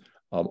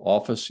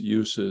 office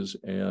uses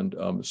and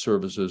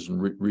services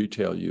and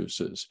retail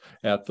uses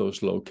at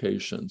those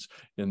locations.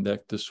 And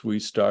we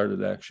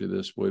started actually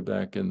this way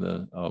back in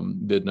the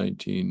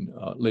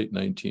late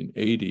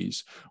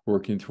 1980s,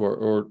 working through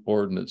our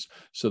ordinance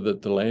so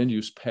that the land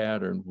use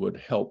pattern would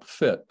help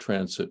fit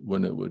transit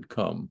when it would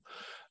come.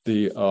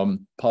 The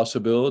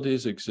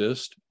possibilities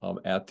exist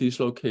at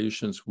these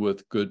locations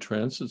with good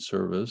transit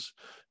service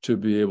to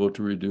be able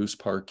to reduce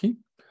parking,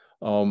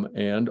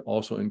 and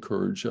also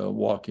encourage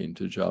walking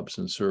to jobs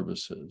and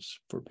services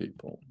for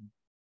people.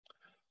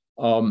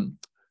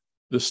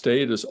 The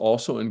state is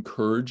also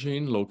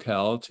encouraging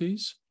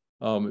localities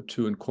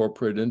to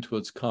incorporate into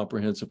its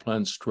comprehensive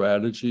plan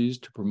strategies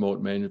to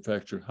promote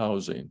manufactured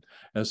housing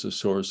as a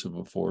source of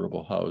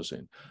affordable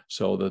housing,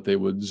 so that they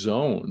would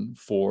zone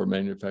for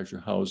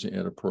manufactured housing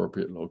at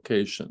appropriate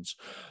locations.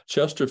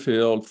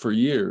 Chesterfield for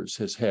years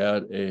has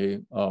had a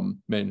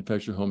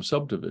manufactured home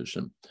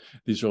subdivision.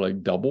 These are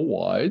like double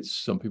wides.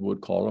 Some people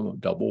would call them a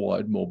double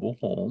wide mobile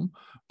home,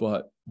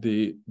 but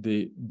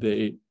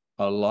they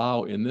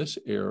allow in this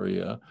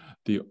area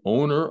the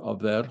owner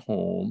of that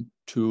home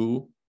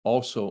to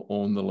also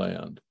own the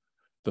land.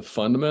 The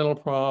fundamental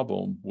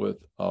problem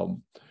with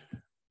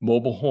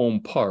mobile home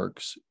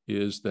parks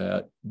is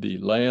that the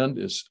land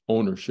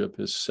ownership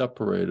is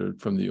separated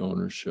from the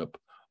ownership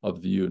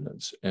of the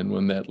units. And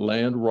when that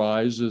land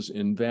rises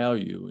in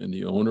value and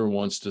the owner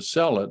wants to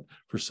sell it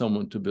for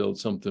someone to build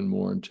something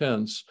more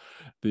intense,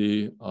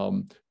 the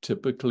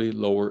typically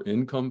lower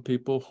income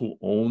people who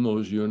own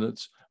those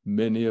units,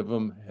 many of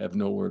them have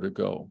nowhere to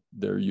go.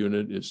 Their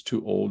unit is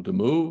too old to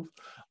move.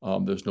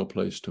 There's no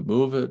place to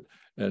move it.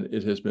 And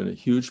it has been a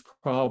huge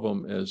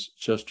problem as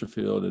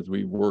Chesterfield, as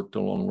we worked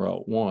along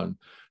Route 1,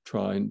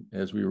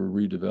 as we were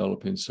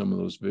redeveloping some of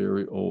those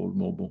very old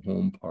mobile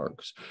home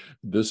parks.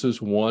 This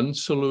is one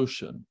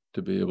solution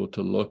to be able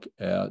to look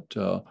at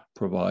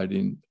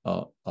providing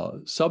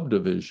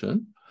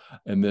subdivision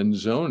and then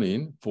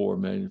zoning for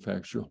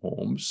manufactured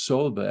homes,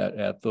 so that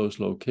at those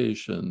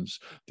locations,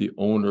 the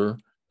owner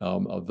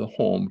of the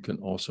home can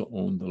also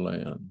own the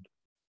land.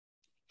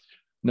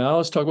 Now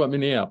let's talk about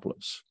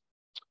Minneapolis.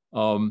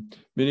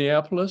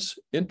 Minneapolis,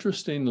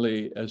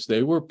 interestingly, as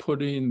they were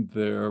putting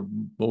their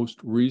most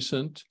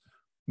recent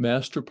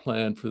master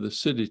plan for the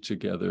city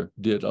together,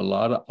 did a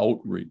lot of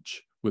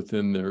outreach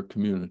within their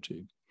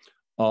community.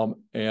 Part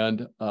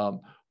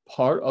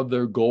of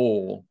their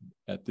goal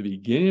at the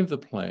beginning of the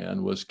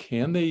plan was,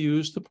 can they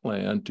use the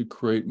plan to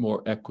create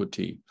more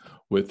equity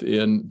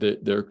within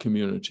their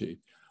community?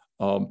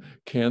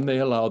 Can they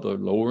allow the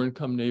lower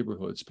income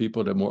neighborhoods,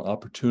 people to have more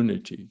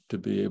opportunity to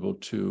be able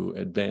to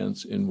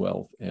advance in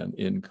wealth and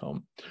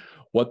income?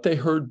 What they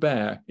heard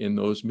back in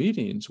those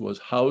meetings was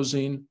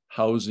housing,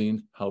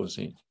 housing,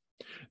 housing.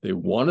 They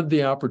wanted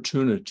the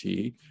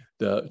opportunity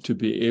to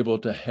be able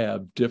to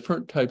have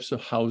different types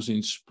of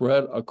housing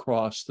spread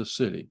across the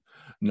city,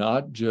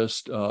 not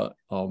just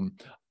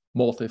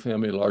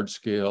multifamily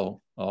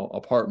large-scale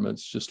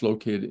apartments just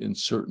located in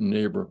certain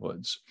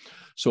neighborhoods.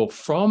 So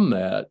from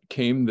that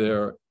came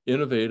their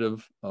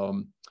innovative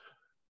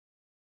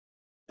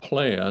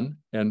plan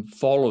and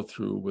follow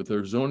through with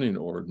their zoning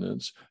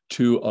ordinance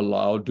to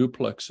allow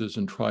duplexes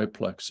and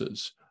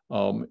triplexes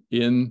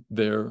in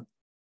their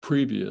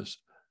previous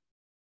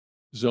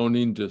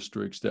zoning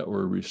districts that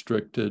were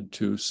restricted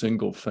to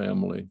single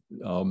family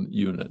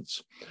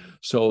units.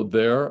 So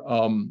their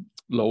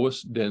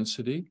lowest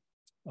density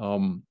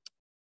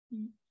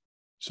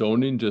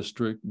zoning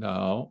district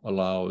now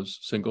allows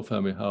single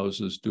family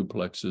houses,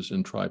 duplexes,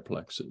 and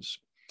triplexes.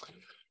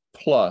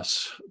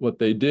 Plus, what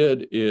they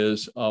did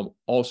is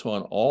also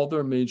on all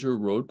their major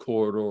road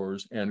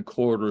corridors and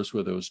corridors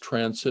where there was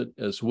transit,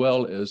 as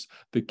well as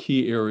the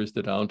key areas,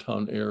 the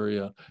downtown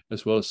area,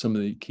 as well as some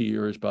of the key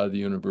areas by the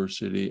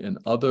university and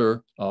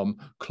other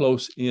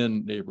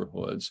close-in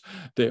neighborhoods.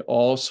 They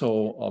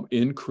also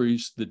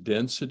increased the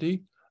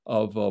density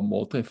of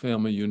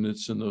multifamily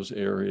units in those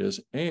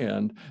areas,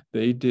 and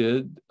they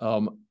did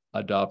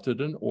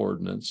adopted an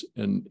ordinance,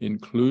 an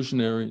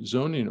inclusionary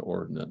zoning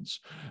ordinance,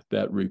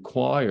 that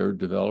required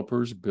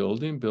developers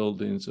building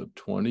buildings of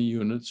 20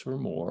 units or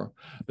more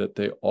that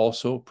they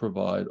also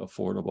provide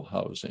affordable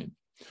housing.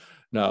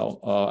 Now,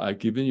 I've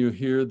given you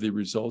here the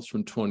results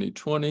from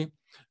 2020.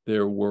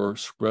 There were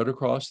spread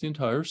across the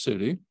entire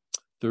city.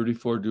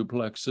 34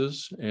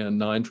 duplexes and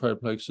 9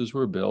 triplexes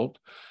were built.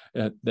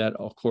 And that,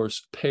 of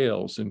course,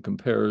 pales in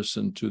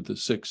comparison to the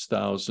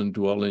 6,000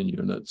 dwelling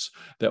units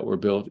that were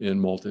built in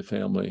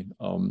multifamily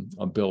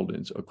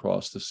buildings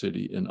across the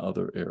city in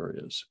other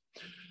areas.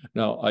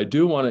 Now, I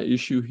do want to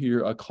issue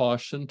here a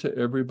caution to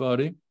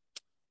everybody.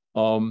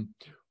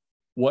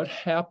 What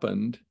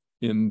happened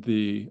in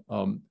the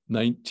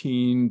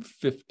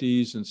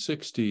 1950s and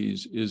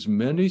 60s is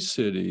many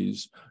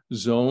cities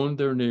zoned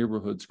their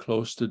neighborhoods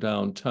close to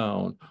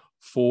downtown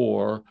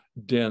for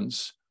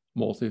dense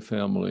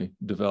multifamily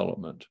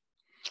development.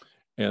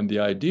 And the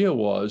idea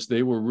was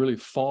they were really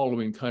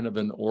following kind of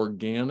an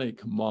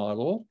organic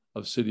model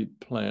of city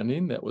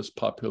planning that was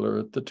popular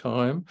at the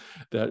time,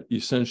 that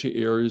essentially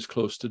areas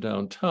close to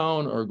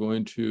downtown are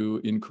going to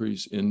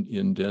increase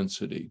in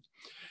density.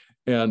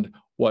 And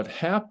what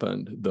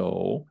happened,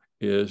 though,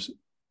 is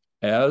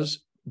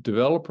as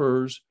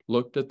developers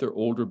looked at their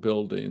older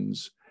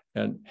buildings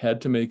and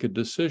had to make a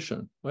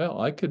decision, well,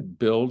 I could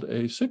build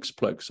a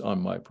sixplex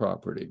on my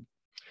property.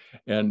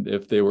 And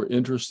if they were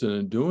interested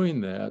in doing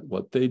that,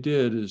 what they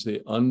did is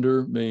they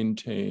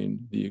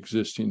under-maintained the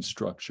existing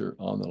structure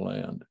on the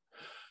land.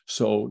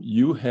 So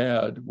you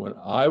had, when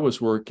I was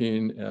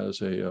working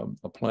as a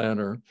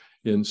planner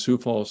in Sioux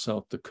Falls,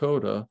 South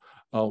Dakota,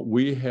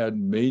 we had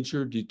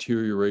major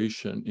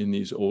deterioration in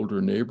these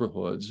older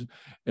neighborhoods,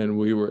 and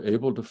we were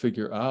able to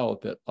figure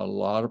out that a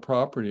lot of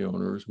property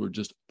owners were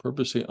just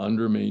purposely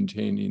under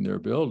maintaining their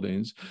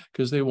buildings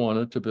because they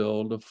wanted to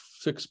build a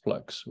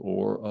sixplex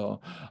or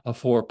a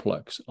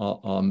fourplex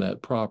on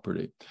that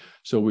property.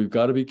 So we've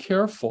got to be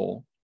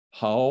careful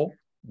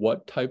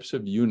what types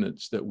of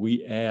units that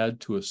we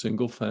add to a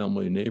single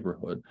family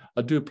neighborhood.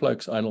 A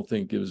duplex, I don't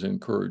think, gives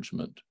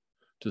encouragement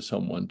to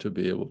someone to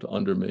be able to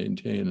under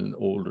maintain an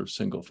older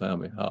single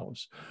family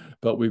house.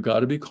 But we've got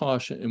to be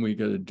cautious, and we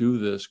got to do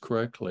this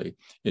correctly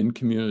in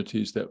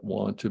communities that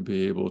want to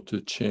be able to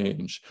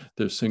change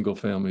their single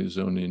family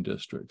zoning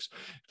districts.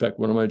 In fact,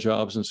 one of my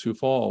jobs in Sioux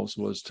Falls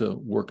was to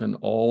work in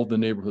all the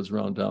neighborhoods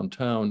around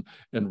downtown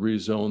and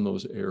rezone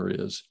those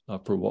areas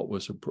for what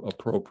was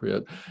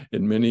appropriate.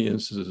 In many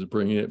instances,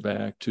 bringing it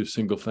back to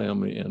single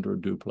family and or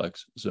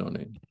duplex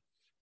zoning.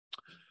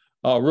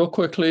 Real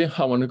quickly,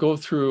 I want to go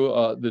through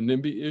the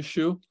NIMBY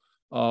issue.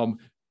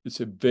 It's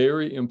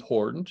very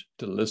important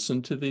to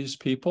listen to these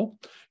people,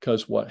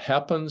 because what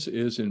happens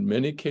is in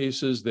many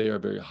cases, they are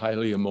very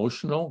highly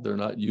emotional. They're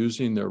not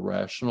using their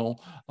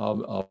rational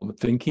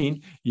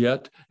thinking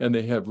yet, and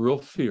they have real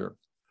fear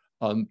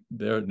on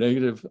their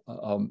negative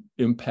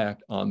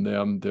impact on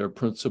them, their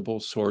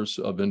principal source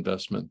of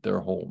investment,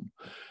 their home.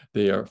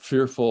 They are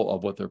fearful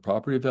of what their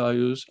property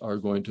values are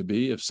going to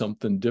be if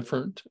something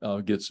different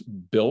gets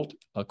built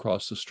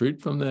across the street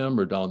from them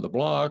or down the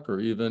block or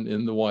even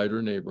in the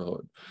wider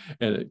neighborhood.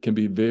 And it can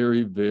be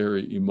very,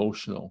 very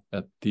emotional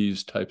at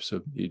these types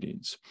of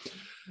meetings.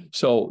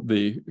 So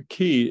the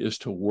key is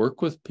to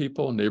work with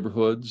people,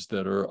 neighborhoods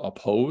that are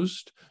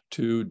opposed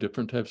to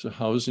different types of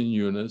housing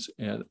units.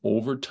 And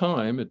over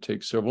time, it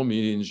takes several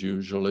meetings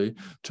usually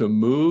to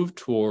move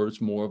towards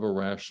more of a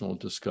rational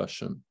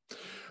discussion.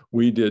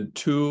 We did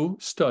 2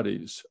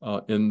 studies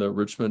in the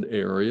Richmond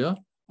area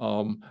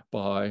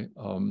by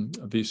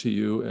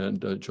VCU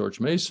and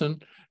George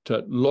Mason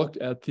to look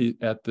at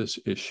this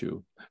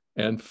issue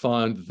and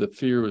found that the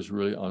fear is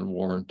really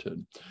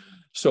unwarranted.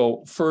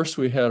 So first,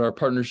 we had our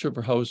Partnership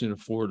for Housing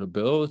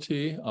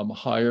Affordability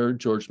hired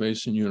George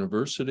Mason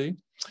University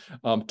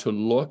to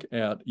look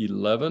at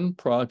 11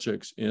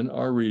 projects in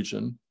our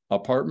region,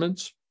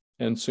 apartments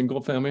and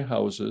single-family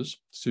houses,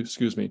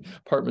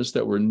 apartments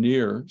that were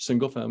near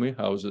single-family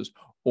houses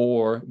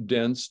or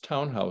dense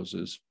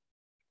townhouses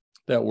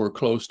that were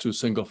close to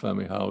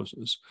single-family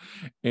houses,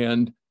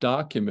 and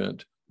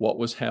document what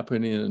was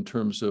happening in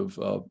terms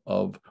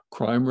of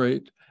crime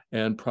rate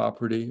and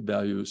property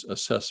values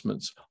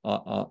assessments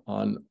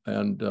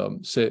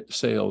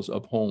sales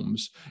of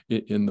homes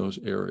in those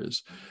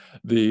areas.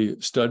 The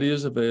study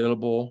is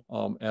available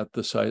at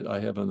the site I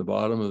have on the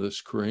bottom of the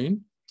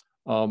screen.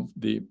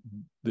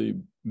 The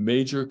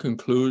major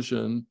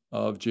conclusion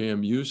of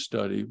JMU's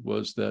study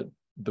was that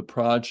the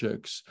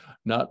projects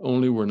not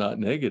only were not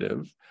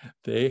negative,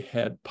 they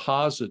had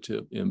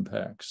positive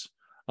impacts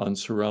on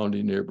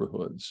surrounding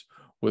neighborhoods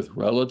with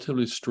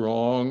relatively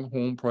strong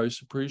home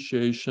price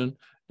appreciation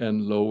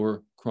and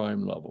lower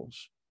crime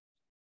levels.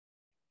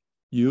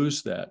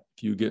 Use that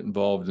if you get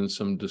involved in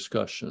some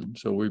discussion.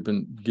 So we've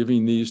been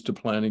giving these to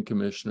planning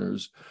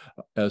commissioners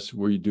as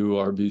we do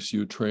our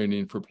VCU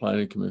training for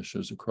planning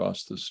commissioners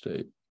across the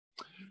state.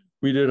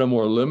 We did a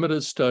more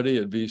limited study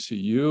at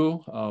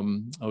VCU.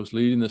 I was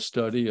leading the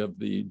study of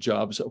the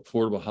jobs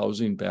affordable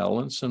housing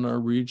balance in our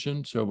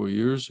region several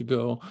years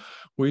ago.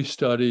 We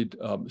studied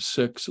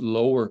 6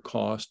 lower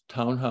cost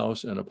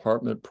townhouse and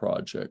apartment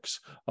projects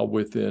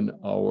within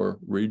our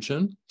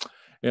region.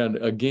 And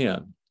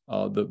again,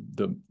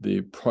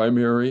 the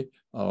primary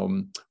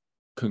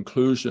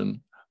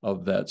conclusion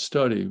of that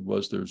study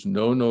was there's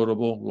no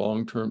notable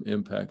long-term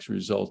impacts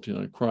resulting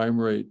on crime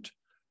rate,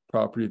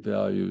 property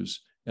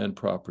values, and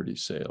property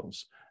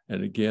sales.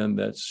 And again,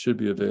 that should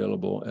be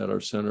available at our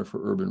Center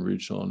for Urban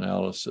Regional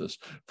Analysis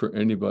for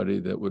anybody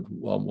that would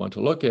want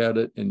to look at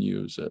it and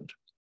use it.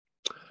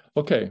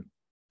 Okay,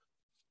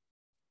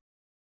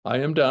 I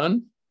am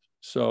done.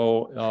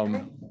 So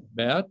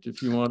Matt,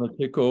 if you want to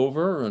take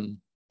over and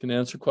can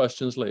answer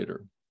questions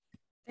later.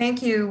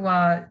 Thank you.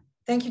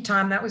 Thank you,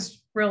 Tom. That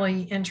was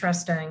really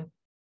interesting.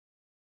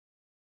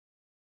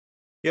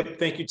 Yep,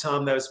 thank you,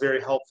 Tom. That was very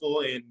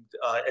helpful. And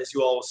as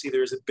you all will see,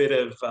 there's a bit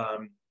of,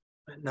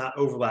 not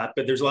overlap,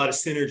 but there's a lot of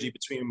synergy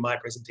between my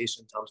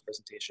presentation and Tom's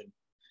presentation.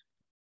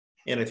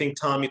 And I think,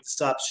 Tom, you have to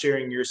stop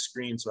sharing your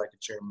screen so I can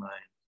share mine.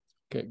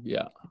 Okay,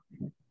 yeah.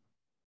 All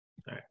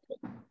right.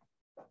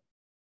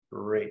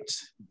 Great.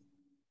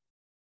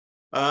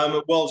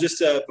 Well,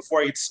 just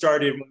before I get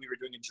started, when we were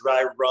doing a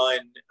dry run,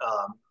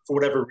 for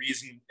whatever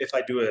reason, if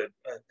I do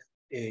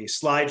a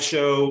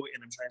slideshow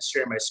and I'm trying to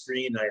share my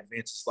screen and I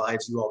advance the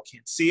slides, you all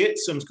can't see it.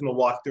 So I'm just going to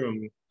walk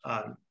through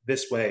them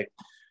this way.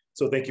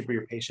 So thank you for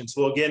your patience.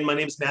 Well, again, my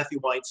name is Matthew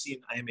Weinstein.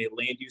 I am a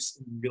land use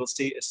and real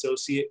estate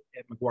associate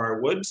at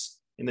McGuire Woods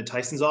in the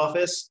Tyson's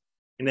office.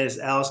 And as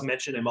Alice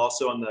mentioned, I'm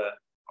also on the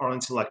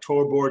Arlington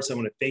Electoral Board. So I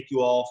want to thank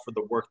you all for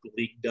the work the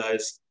league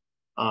does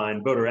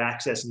on voter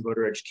access and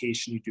voter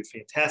education. You do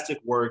fantastic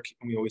work,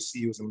 and we always see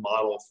you as a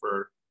model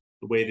for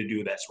the way to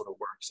do that sort of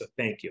work. So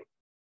thank you.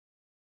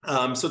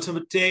 So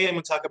today I'm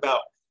going to talk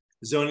about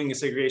zoning and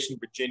segregation in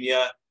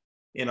Virginia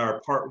in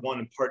our part 1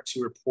 and part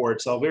 2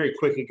 reports. I'll very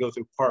quickly go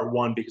through part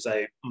 1 because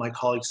my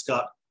colleague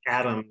Scott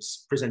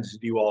Adams presented to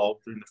you all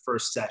during the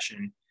first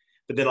session.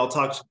 But then I'll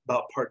talk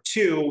about part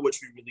 2, which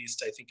we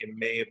released, I think, in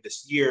May of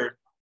this year,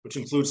 which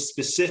includes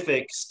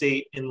specific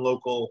state and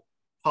local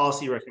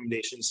policy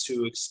recommendations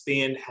to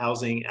expand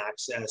housing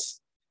access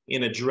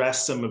and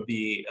address some of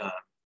the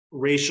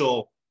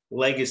racial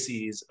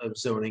legacies of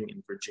zoning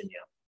in Virginia.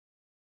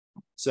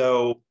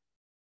 So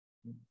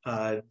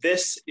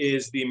this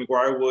is the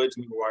McGuire Woods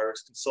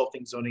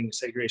Consulting Zoning and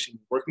Segregation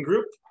Working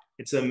Group.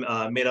 It's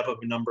made up of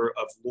a number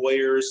of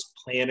lawyers,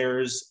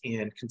 planners,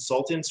 and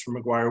consultants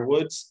from McGuire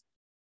Woods.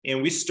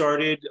 And we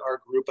started our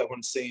group, I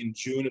want to say, in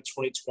June of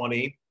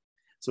 2020.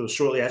 So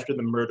shortly after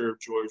the murder of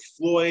George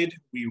Floyd,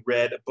 we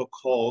read a book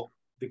called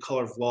The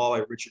Color of Law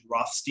by Richard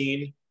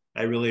Rothstein.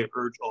 I really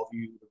urge all of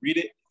you to read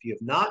it if you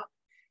have not.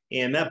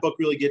 And that book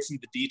really gets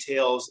into the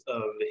details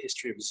of the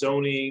history of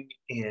zoning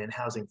and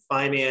housing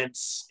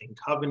finance and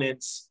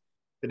covenants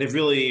that have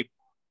really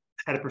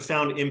had a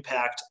profound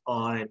impact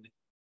on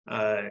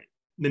the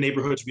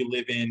neighborhoods we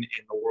live in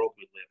and the world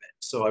we live in.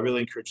 So I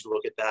really encourage you to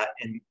look at that.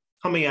 And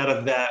coming out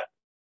of that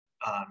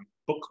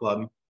book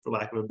club, for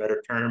lack of a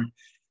better term,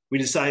 we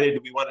decided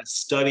we want to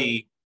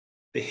study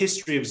the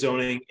history of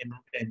zoning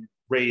and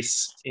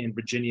race in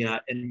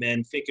Virginia, and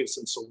then think of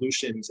some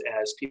solutions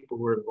as people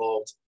who are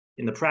involved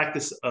in the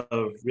practice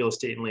of real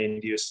estate and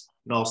land use,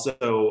 and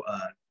also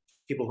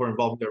people who are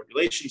involved in their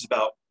relations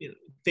about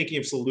thinking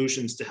of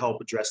solutions to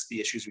help address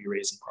the issues we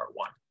raised in part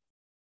 1.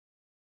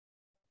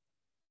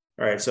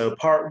 All right, so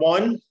part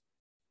 1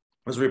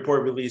 was a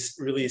report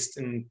released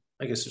in,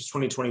 I guess it was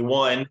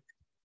 2021.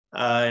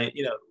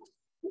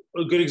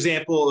 A good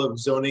example of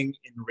zoning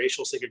and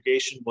racial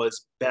segregation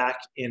was back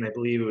in, I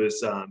believe it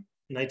was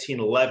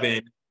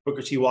 1911,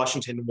 Booker T.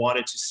 Washington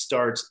wanted to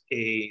start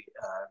a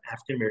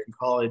African-American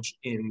college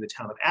in the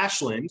town of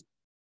Ashland.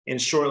 And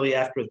shortly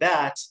after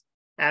that,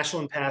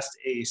 Ashland passed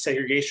a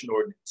segregation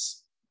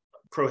ordinance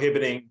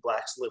prohibiting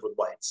blacks to live with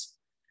whites.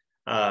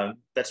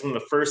 That's one of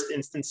the first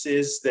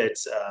instances that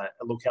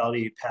a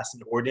locality passed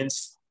an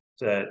ordinance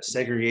to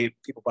segregate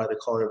people by the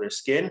color of their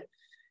skin.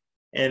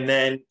 And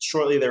then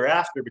shortly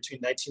thereafter,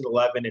 between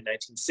 1911 and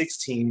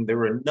 1916, there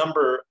were a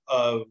number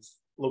of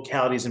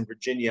localities in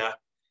Virginia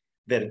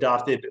that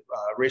adopted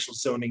racial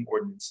zoning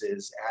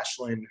ordinances.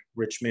 Ashland,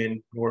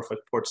 Richmond, Norfolk,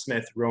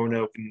 Portsmouth,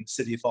 Roanoke, and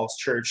City of Falls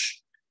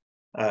Church,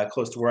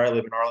 close to where I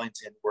live in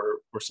Arlington, were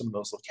some of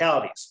those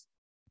localities.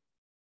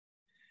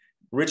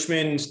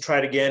 Richmond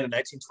tried again in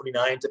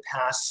 1929 to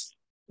pass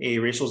a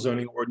racial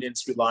zoning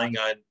ordinance relying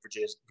on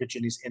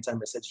Virginia's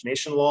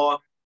anti-miscegenation law.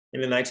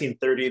 In the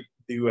 1930s,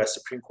 the U.S.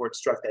 Supreme Court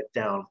struck that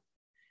down.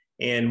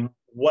 And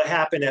what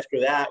happened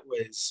after that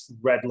was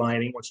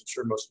redlining, which I'm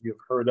sure most of you have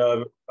heard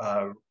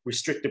of,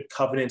 restrictive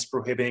covenants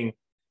prohibiting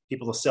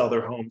people to sell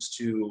their homes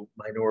to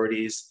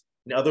minorities,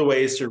 and other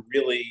ways to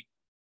really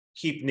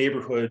keep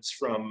neighborhoods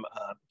from,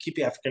 keep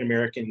African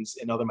Americans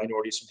and other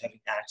minorities from having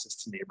access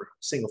to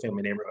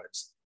single-family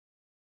neighborhoods.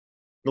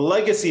 The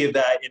legacy of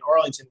that in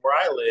Arlington, where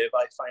I live,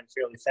 I find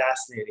fairly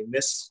fascinating.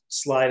 This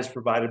slide is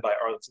provided by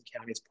Arlington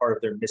County as part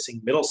of their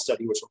Missing Middle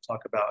study, which we'll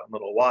talk about in a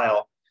little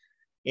while.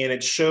 And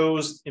it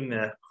shows in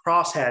the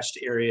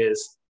crosshatched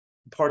areas,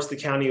 parts of the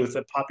county with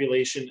a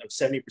population of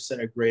 70%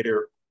 or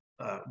greater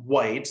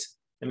white,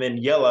 and then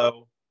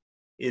yellow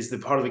is the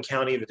part of the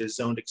county that is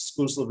zoned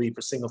exclusively for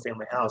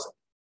single-family housing.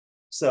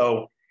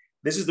 So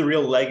this is the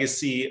real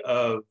legacy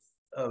of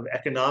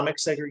economic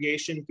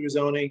segregation through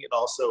zoning and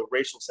also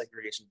racial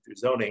segregation through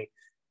zoning,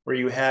 where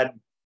you had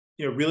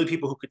really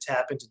people who could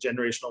tap into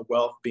generational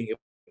wealth being able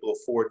to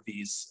afford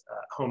these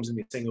homes in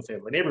these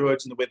single-family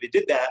neighborhoods. And the way they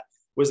did that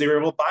was they were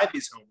able to buy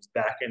these homes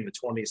back in the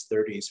 20s,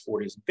 30s,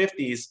 40s, and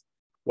 50s,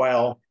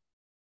 while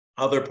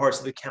other parts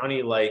of the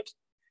county, like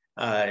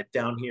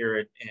down here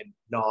in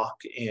Knock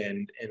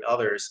and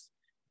others,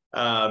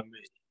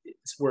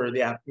 where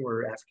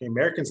African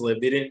Americans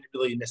live, they didn't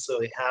really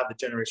necessarily have the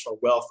generational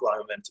wealth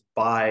allowing them to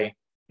buy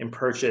and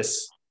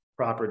purchase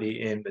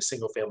property in the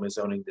single-family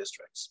zoning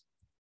districts.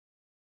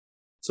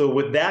 So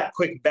with that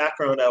quick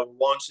background, I will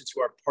launch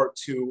into our part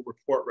 2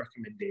 report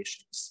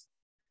recommendations.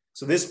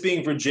 So this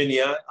being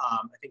Virginia, I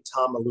think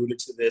Tom alluded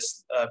to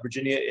this.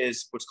 Virginia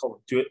is what's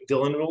called a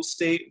Dillon Rule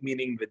state,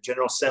 meaning the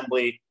General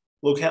Assembly,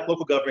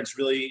 local governments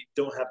really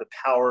don't have the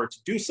power to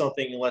do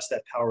something unless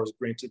that power is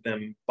granted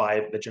them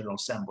by the General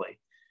Assembly.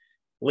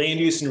 Land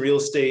use and real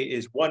estate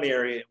is one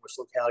area in which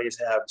localities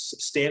have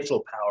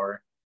substantial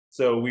power.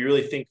 So we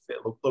really think that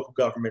local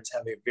governments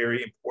have a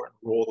very important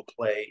role to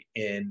play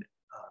in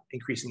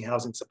increasing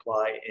housing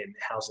supply and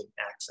housing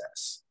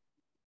access.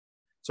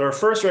 So our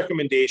first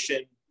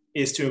recommendation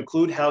is to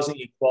include housing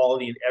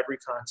equality in every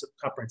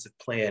comprehensive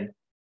plan.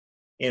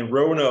 And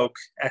Roanoke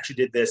actually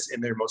did this in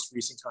their most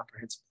recent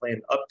comprehensive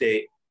plan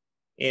update.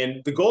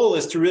 And the goal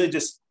is to really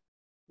just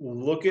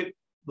look at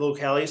the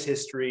locality's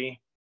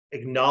history,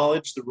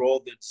 acknowledge the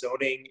role that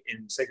zoning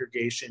and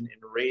segregation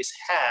and race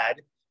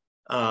had,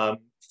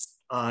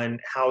 on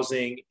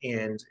housing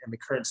and the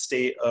current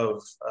state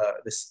of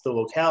the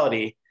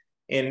locality,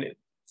 and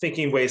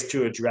thinking ways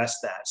to address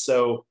that.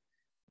 So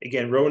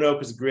again,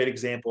 Roanoke is a great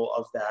example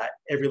of that.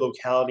 Every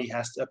locality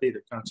has to update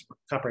their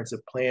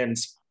comprehensive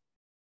plans.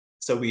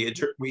 So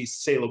we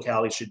say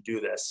localities should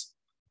do this.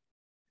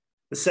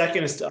 The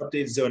second is to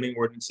update zoning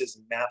ordinances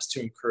and maps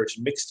to encourage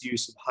mixed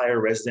use of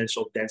higher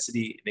residential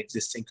density in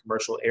existing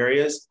commercial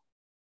areas.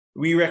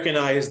 We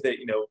recognize that,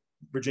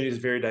 Virginia is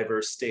a very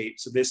diverse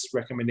state, so this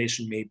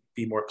recommendation may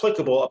be more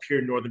applicable up here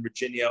in Northern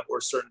Virginia or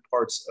certain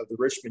parts of the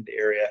Richmond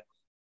area.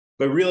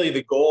 But really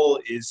the goal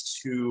is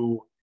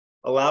to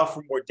allow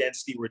for more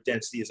density where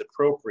density is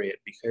appropriate,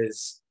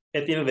 because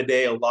at the end of the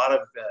day, a lot of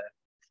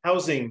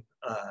housing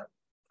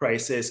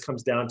crisis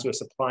comes down to a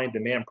supply and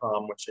demand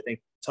problem, which I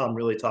think Tom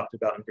really talked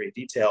about in great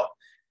detail.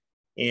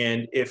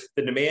 And if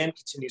the demand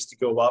continues to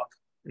go up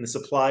and the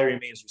supply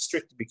remains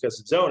restricted because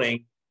of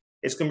zoning,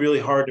 it's going to be really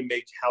hard to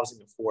make housing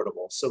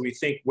affordable. So we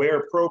think where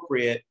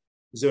appropriate,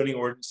 zoning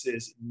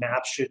ordinances and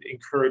maps should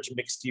encourage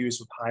mixed use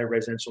with high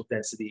residential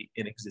density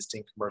in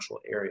existing commercial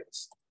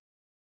areas.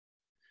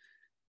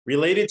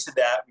 Related to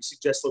that, we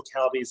suggest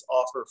localities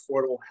offer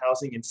affordable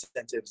housing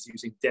incentives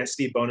using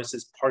density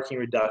bonuses, parking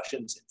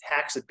reductions, and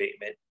tax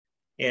abatement.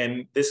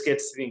 And this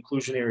gets to the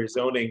inclusionary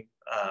zoning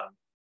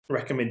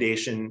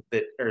recommendation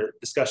or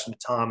discussion that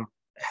Tom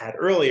had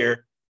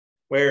earlier,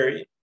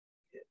 where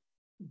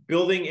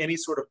building any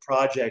sort of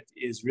project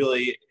is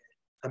really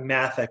a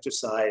math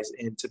exercise.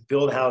 And to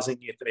build housing,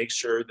 you have to make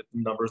sure that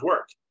the numbers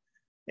work.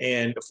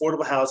 And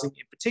affordable housing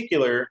in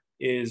particular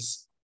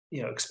is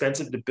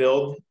expensive to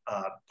build.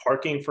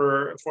 Parking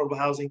for affordable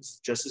housing is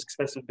just as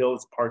expensive to build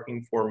as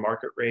parking for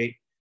market rate.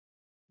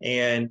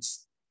 And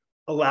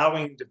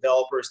allowing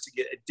developers to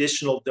get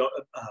additional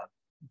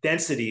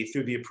density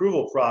through the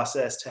approval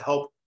process to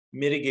help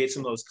mitigate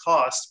some of those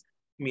costs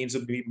means it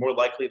would be more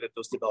likely that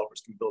those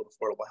developers can build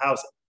affordable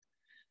housing.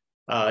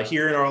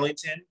 Here in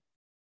Arlington,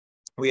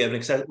 we have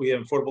an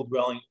affordable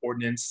dwelling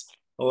ordinance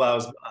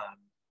allows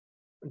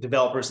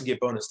developers to get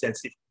bonus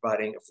density for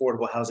providing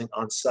affordable housing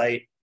on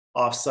site,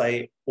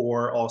 off-site,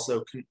 or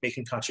also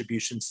making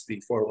contributions to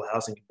the Affordable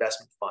Housing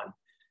Investment Fund.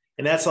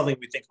 And that's something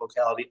we think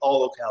all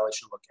localities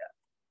should look at.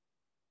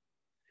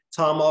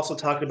 Tom also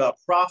talked about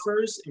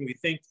proffers, and we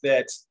think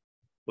that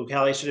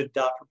localities should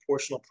adopt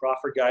proportional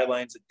proffer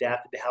guidelines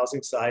adapted to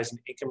housing size and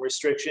income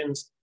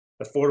restrictions,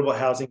 affordable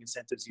housing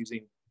incentives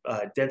using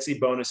density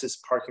bonuses,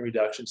 parking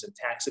reductions, and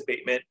tax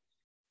abatement.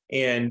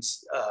 And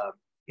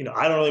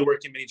I don't really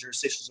work in many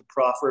jurisdictions of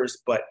proffers,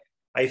 but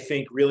I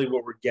think really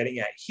what we're getting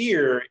at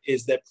here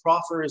is that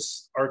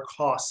proffers are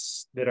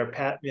costs that are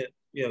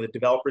the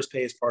developers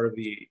pay as part of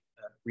the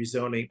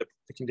rezoning,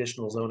 the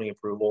conditional zoning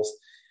approvals.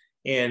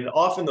 And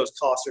often those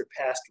costs are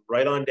passed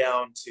right on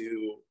down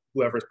to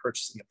whoever's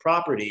purchasing the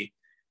property.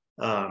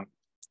 And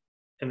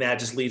that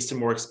just leads to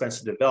more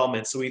expensive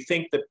development. So we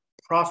think that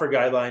proffer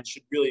guidelines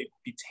should really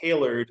be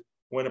tailored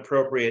when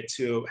appropriate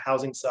to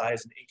housing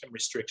size and income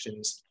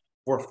restrictions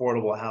for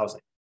affordable housing.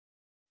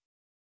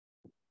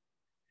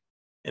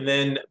 And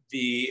then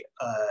the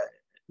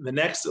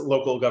next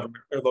local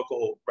government or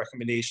local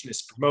recommendation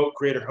is to promote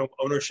greater home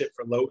ownership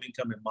for low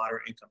income and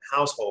moderate income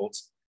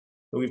households.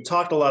 But we've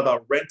talked a lot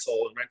about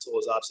rental, and rental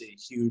is obviously a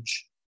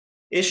huge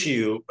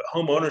issue, but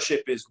home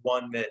ownership is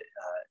one that,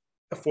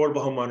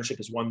 affordable home ownership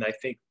is one that I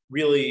think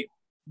really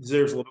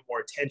deserves a little bit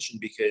more attention,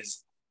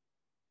 because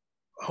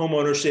home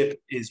ownership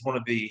is one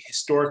of the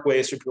historic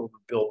ways for people to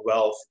build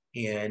wealth,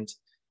 and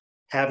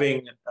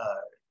having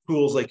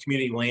tools like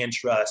community land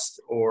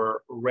trust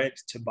or rent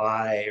to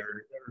buy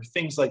or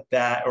things like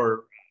that,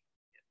 or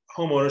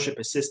home ownership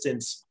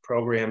assistance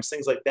programs,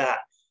 things like that,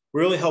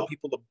 really help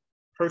people to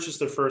purchase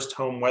their first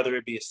home, whether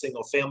it be a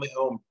single family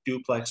home,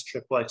 duplex,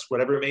 triplex,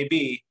 whatever it may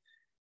be,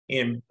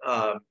 and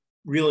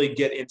really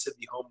get into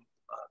the home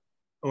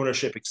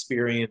ownership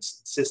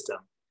experience system,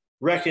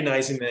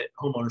 recognizing that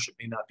home ownership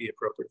may not be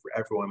appropriate for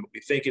everyone, but we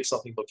think it's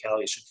something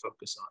localities should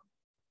focus on.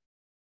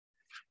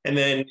 And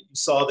then you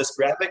saw this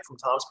graphic from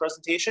Tom's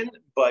presentation,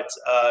 but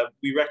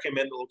we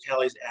recommend the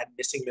localities add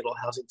missing middle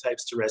housing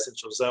types to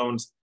residential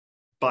zones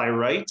by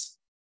right.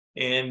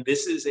 And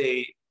this is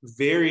a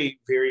very,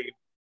 very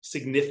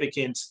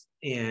significant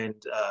and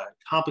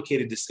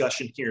complicated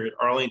discussion here in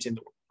Arlington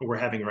that we're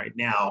having right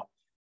now.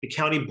 The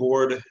county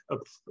board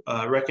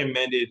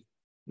recommended,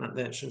 not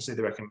that I shouldn't say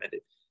they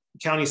recommended, the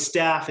county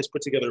staff has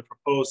put together a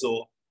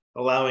proposal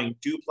allowing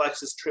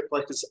duplexes,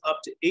 triplexes, up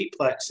to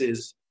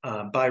 8plexes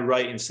by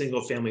right in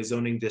single family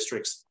zoning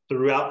districts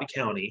throughout the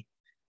county.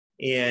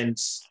 And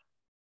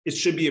it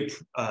should be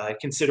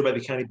considered by the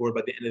county board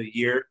by the end of the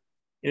year.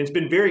 And it's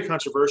been very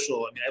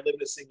controversial. I mean, I live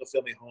in a single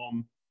family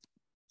home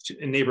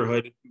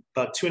neighborhood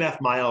about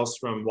 2.5 miles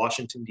from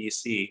Washington,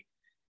 D.C.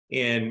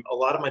 And a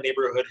lot of my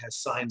neighborhood has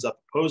signs up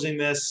opposing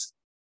this.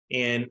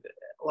 And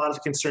a lot of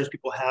the concerns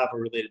people have are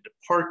related to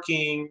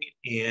parking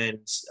and,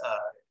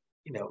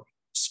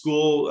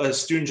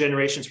 student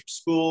generations for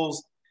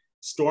schools,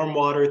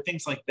 stormwater,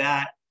 things like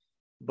that.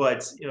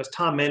 But, as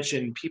Tom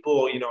mentioned,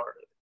 people,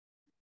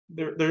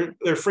 they're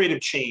afraid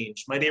of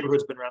change. My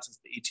neighborhood's been around since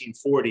the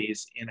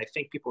 1840s, and I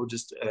think people are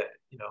just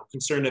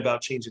concerned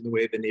about changing the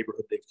way the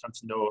neighborhood they've come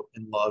to know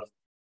and love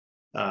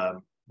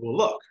will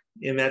look.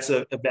 And that's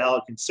a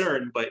valid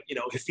concern. But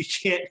if you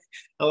can't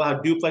allow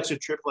duplex or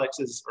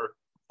triplexes or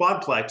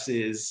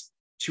quadplexes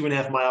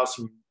 2.5 miles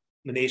from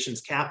the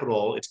nation's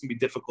capital, it's going to be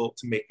difficult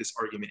to make this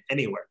argument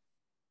anywhere.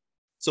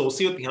 So we'll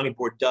see what the county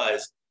board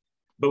does.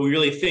 But we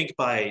really think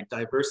by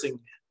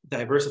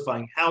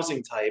diversifying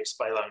housing types,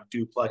 by allowing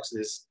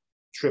duplexes,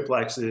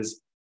 triplexes,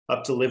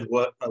 up to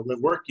live-work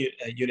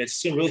units,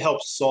 it's going to really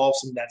help solve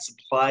some of that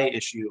supply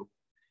issue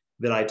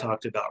that I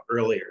talked about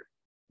earlier.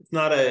 It's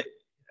not a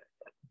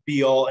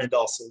be-all,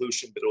 end-all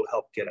solution, but it'll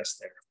help get us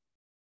there.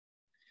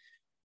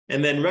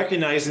 And then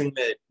recognizing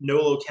that no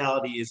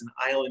locality is an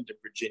island of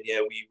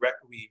Virginia, we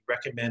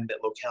recommend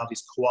that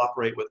localities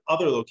cooperate with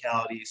other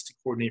localities to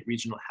coordinate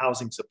regional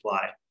housing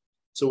supply.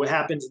 So what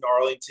happens in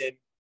Arlington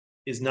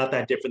is not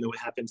that different than what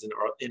happens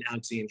in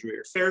Alexandria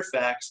or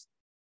Fairfax.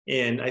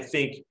 And I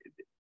think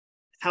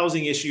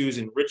housing issues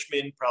in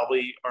Richmond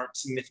probably aren't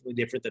significantly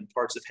different than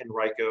parts of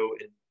Henrico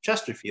and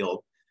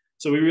Chesterfield.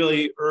 So we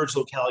really urge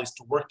localities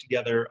to work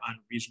together on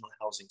regional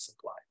housing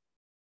supply.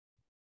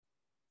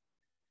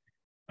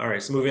 All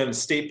right, so moving on to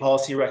state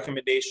policy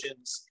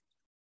recommendations.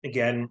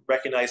 Again,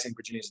 recognizing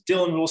Virginia's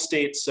Dillon Rule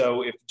state.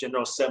 So if the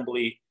General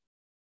Assembly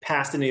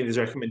passed any of these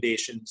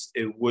recommendations,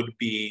 it would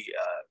behoove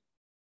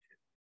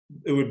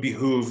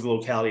the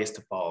localities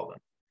to follow them.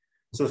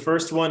 So the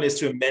first one is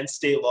to amend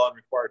state law and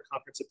require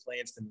comprehensive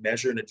plans to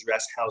measure and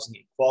address housing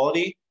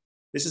inequality.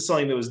 This is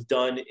something that was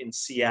done in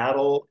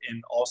Seattle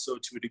and also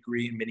to a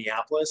degree in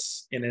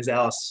Minneapolis. And as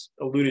Alice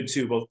alluded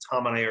to, both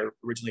Tom and I are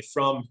originally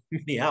from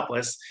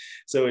Minneapolis.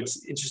 So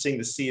it's interesting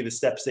to see the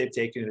steps they've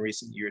taken in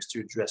recent years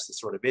to address this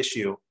sort of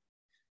issue.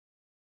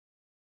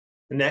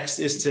 The next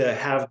is to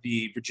have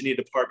the Virginia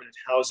Department of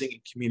Housing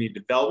and Community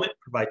Development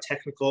provide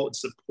technical and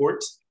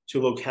support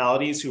to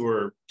localities who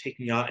are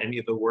taking on any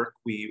of the work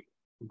we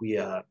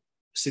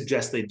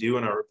suggest they do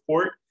in our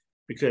report.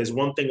 Because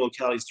one thing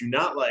localities do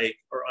not like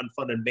are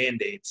unfunded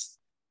mandates.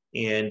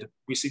 And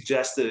we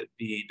suggest that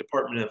the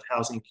Department of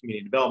Housing and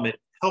Community Development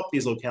help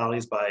these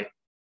localities by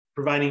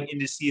providing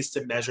indices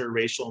to measure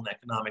racial and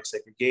economic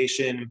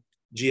segregation,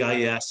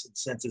 GIS and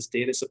census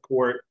data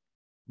support,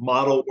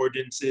 model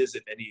ordinances,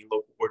 if any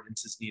local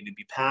ordinances need to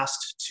be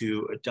passed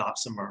to adopt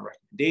some of our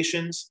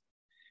recommendations,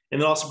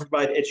 and then also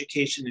provide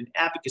education and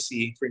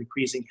advocacy for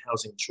increasing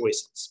housing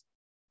choices.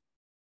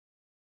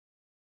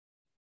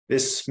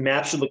 This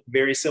map should look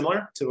very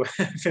similar to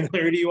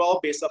familiar to you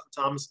all based off of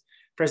Tom's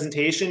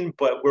presentation,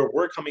 but where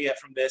we're coming at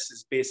from this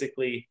is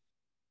basically,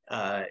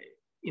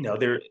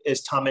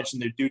 as Tom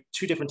mentioned, there are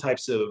two different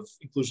types of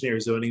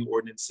inclusionary zoning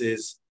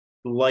ordinances.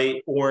 The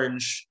light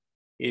orange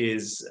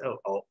is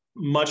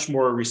much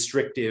more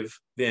restrictive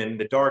than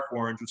the dark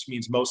orange, which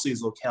means most of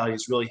these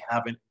localities really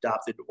haven't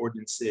adopted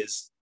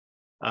ordinances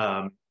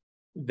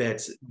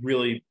that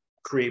really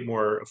create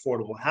more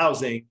affordable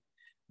housing.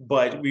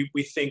 But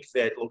we think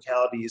that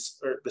localities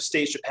or the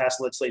state should pass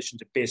legislation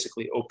to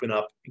basically open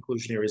up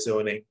inclusionary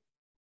zoning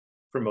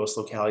for most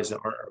localities that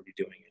aren't already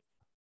doing it.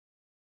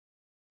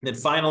 And then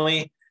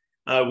finally,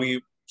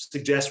 we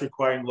suggest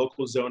requiring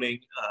local zoning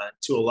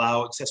to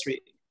allow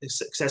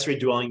accessory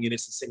dwelling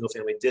units in single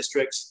family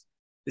districts.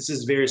 This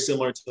is very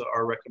similar to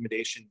our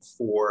recommendation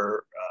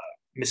for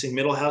missing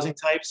middle housing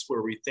types,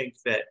 where we think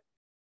that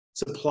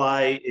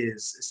supply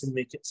is a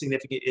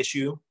significant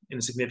issue and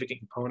a significant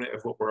component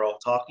of what we're all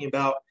talking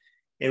about.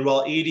 And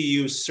while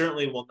ADUs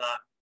certainly will not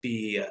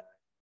be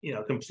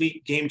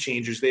complete game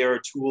changers, they are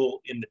a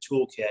tool in the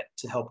toolkit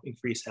to help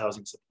increase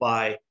housing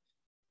supply.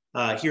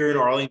 Here in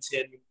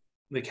Arlington,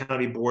 the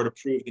county board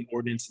approved an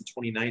ordinance in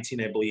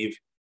 2019, I believe,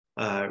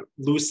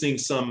 loosening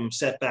some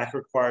setback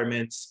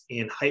requirements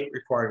and height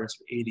requirements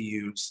for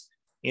ADUs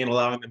and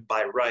allowing them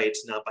by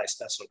rights, not by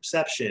special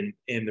exception.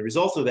 And the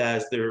result of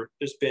that is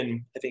there's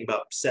been, I think,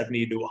 about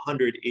 70 to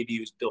 100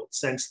 ADUs built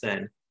since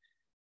then.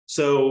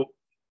 So,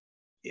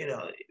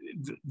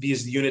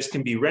 these units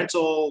can be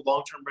rental,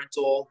 long-term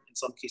rental, in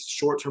some cases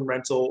short-term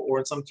rental, or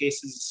in some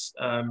cases,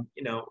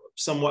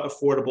 somewhat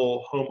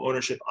affordable home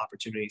ownership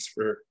opportunities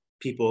for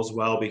people as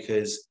well,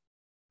 because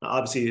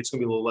obviously it's gonna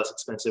be a little less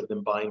expensive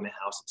than buying the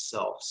house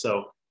itself.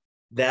 So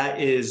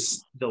that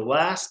is the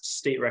last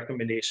state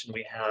recommendation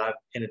we have.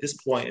 And at this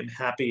point, I'm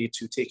happy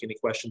to take any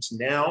questions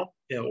now,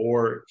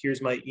 or here's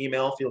my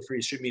email. Feel free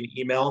to shoot me an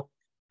email.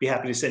 Be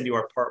happy to send you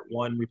our part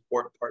 1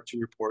 report, part 2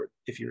 report,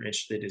 if you're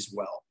interested as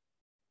well.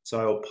 So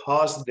I will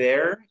pause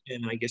there,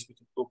 and I guess we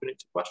can open it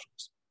to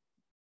questions.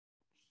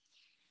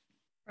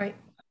 Right.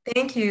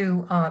 Thank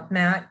you,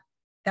 Matt.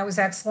 That was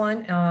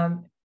excellent.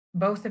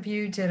 Both of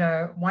you did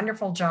a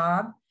wonderful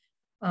job.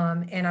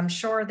 And I'm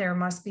sure there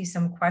must be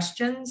some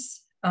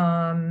questions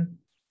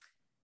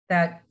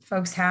that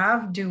folks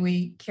have.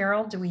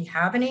 Carol, do we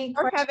have any questions?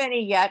 I don't have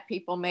any yet.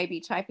 People may be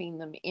typing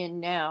them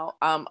in now.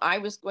 I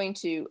was going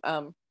to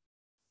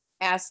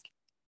ask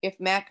if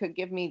Matt could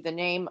give me the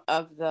name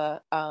of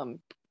the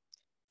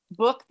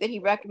book that he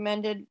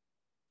recommended.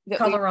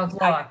 Color of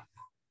Law.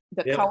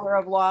 the Yep. color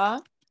of law?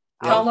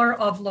 Color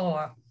of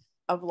law.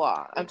 Of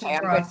law. Okay.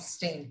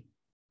 Weinstein.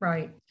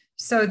 Right.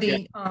 So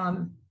the,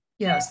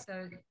 yes,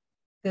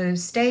 the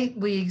State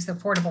League's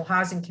Affordable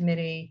Housing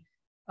Committee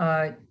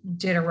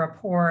did a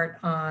report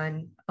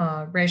on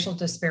racial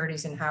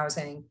disparities in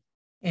housing.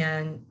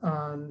 And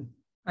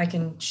I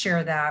can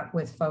share that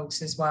with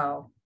folks as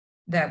well,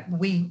 that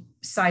we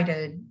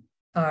cited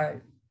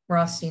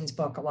Rothstein's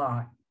book a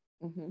lot.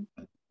 Mm-hmm.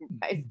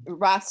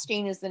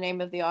 Rothstein is the name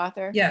of the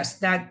author? Yes,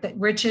 that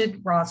Richard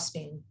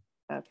Rothstein.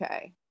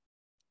 Okay.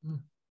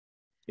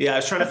 Yeah, I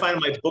was trying to find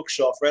my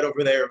bookshelf right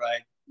over there,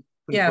 right?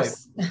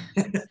 Yes.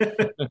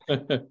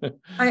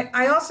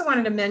 I also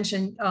wanted to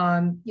mention,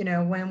 you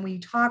know, when we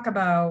talk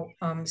about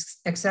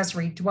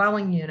accessory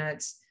dwelling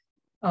units,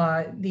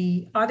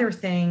 the other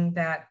thing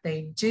that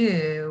they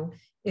do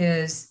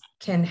is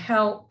can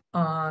help,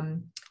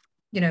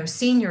 you know,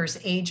 seniors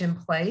age in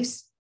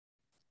place.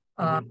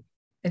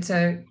 It's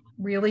a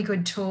really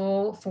good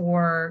tool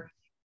for,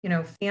 you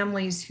know,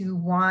 families who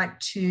want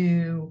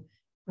to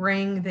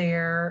bring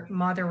their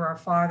mother or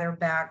father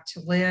back to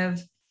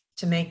live,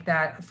 to make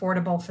that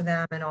affordable for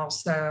them, and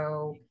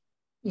also,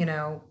 you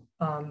know,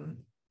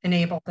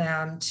 enable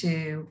them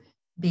to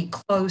be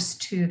close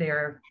to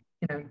their,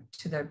 you know,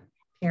 to the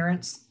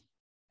parents.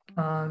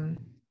 And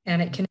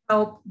it can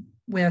help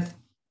with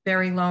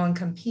very low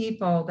income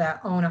people that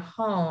own a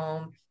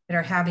home that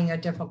are having a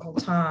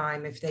difficult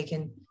time, if they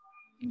can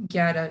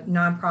get a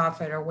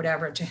nonprofit or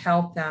whatever to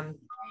help them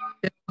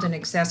build an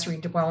accessory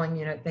dwelling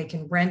unit, they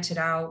can rent it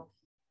out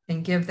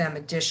and give them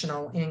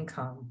additional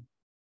income.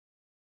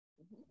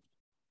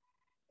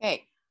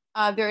 Okay,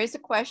 there is a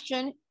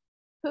question.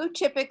 Who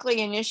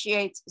typically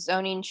initiates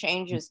zoning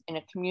changes in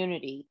a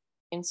community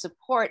in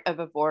support of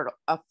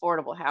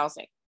affordable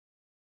housing?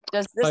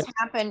 Does this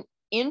happen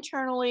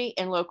internally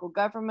in local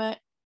government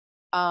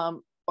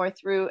or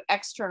through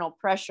external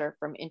pressure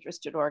from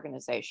interested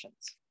organizations?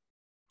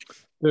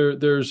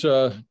 There's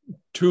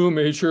two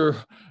major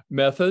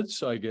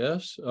methods, I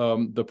guess.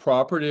 The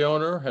property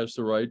owner has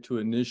the right to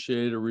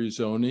initiate a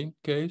rezoning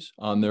case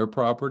on their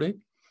property.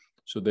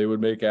 So they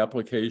would make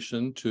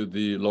application to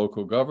the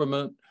local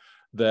government.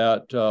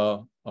 That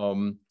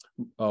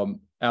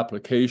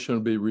application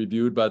will be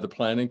reviewed by the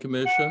Planning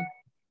Commission.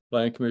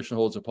 Planning Commission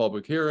holds a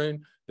public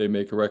hearing. They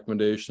make a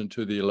recommendation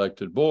to the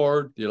elected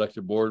board. The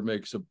elected board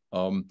makes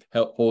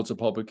holds a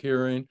public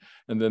hearing,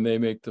 and then they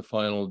make the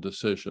final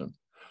decision.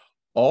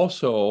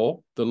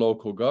 Also, the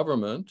local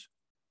government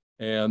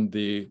and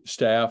the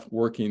staff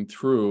working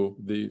through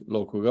the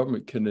local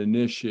government can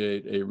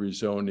initiate a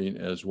rezoning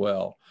as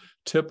well.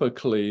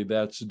 Typically,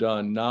 that's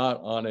done not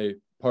on a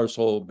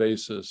parcel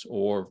basis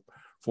or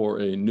for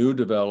a new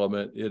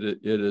development.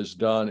 It is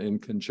done in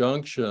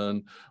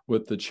conjunction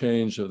with the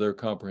change of their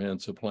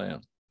comprehensive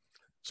plan.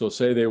 So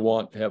say they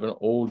want to have an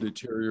old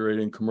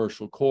deteriorating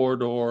commercial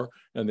corridor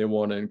and they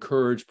want to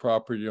encourage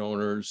property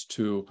owners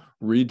to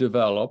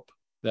redevelop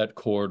that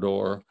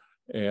corridor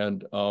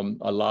and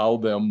allow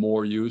them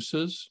more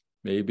uses,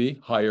 maybe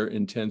higher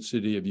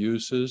intensity of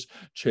uses,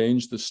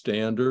 change the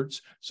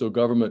standards. So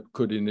government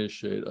could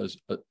initiate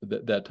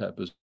that type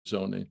of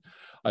zoning.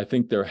 I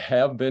think there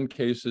have been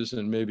cases,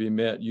 and maybe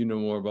Matt, you know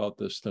more about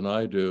this than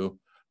I do.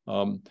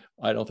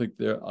 I don't think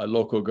a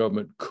local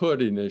government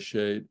could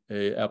initiate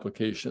an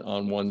application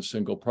on one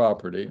single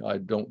property. I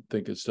don't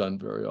think it's done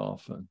very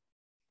often.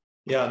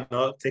 Yeah,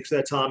 no, thanks for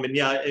that, Tom. And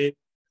yeah,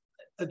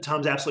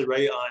 Tom's absolutely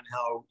right on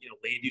how, you know,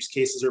 land use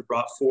cases are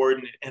brought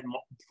forward, and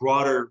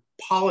broader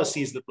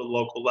policies at the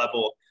local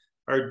level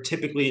are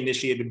typically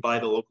initiated by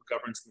the local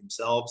governments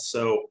themselves.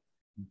 So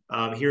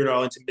here in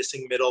Arlington,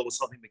 missing middle was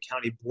something the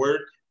county board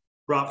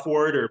brought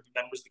forward, or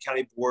members of the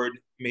county board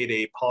made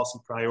a policy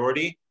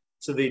priority.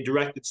 So they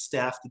directed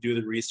staff to do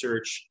the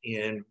research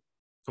and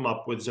come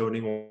up with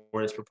zoning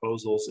ordinance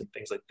proposals and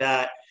things like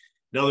that.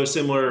 Another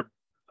similar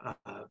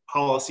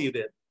policy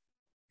that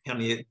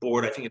county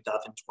board, I think,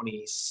 adopted in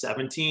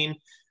 2017,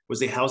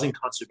 was a housing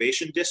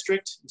conservation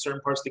district in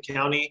certain parts of the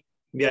county.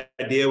 The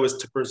idea was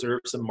to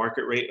preserve some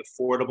market rate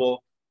affordable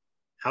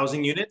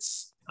housing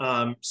units.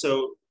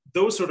 So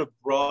those sort of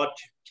broad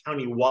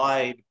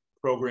county-wide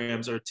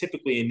programs are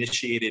typically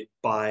initiated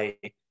by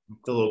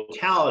the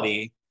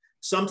locality.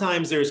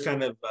 Sometimes there's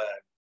kind of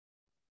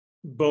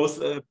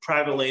both a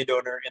private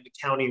landowner and the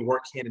county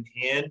work hand in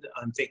hand.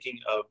 I'm thinking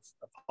of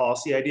a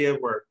policy idea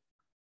where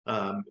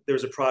there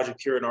was a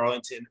project here in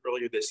Arlington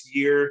earlier this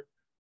year,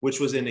 which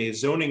was in a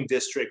zoning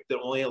district that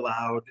only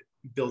allowed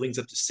buildings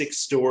up to 6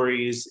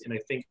 stories, and I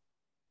think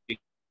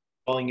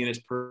dwelling units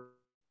per,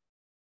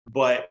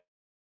 but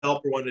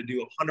developer wanted to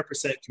do a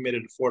 100%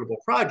 committed affordable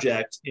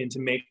project, and to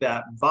make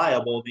that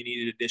viable, they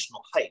needed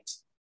additional height.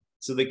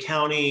 So the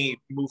county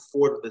moved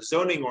forward with a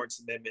zoning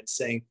ordinance amendment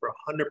saying for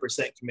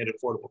 100% committed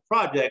affordable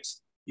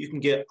projects, you can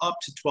get up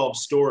to 12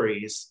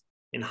 stories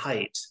in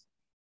height.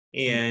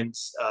 And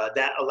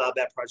that allowed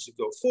that project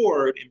to go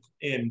forward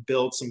and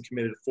build some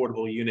committed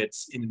affordable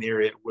units in an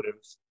area that would have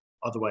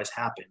otherwise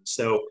happened.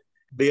 So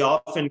they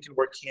often can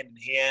work hand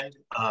in hand,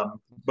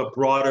 but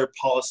broader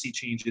policy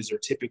changes are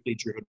typically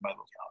driven by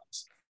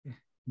localities.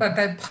 But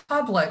the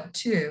public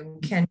too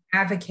can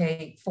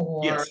advocate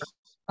for Yes.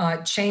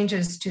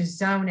 Changes to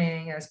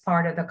zoning as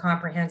part of the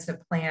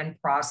comprehensive plan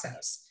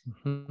process.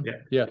 Mm-hmm. Yeah.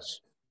 Yes.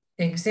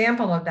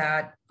 Example of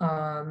that,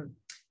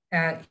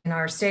 in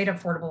our state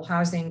affordable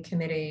housing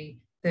committee,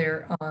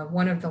 there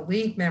one of the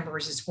league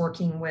members is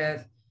working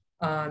with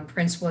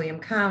Prince William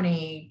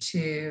County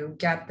to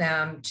get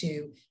them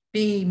to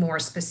be more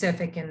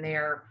specific in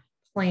their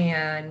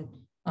plan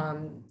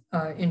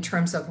in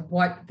terms of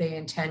what they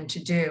intend to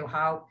do.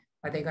 How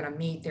are they going to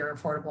meet their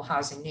affordable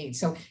housing needs?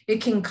 So it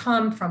can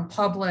come from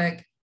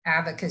public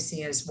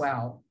advocacy as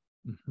well.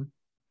 Mm-hmm.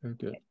 Very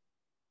good.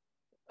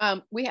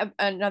 We have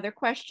another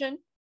question.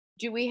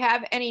 Do we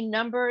have any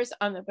numbers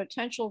on the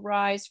potential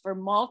rise for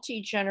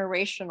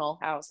multi-generational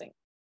housing?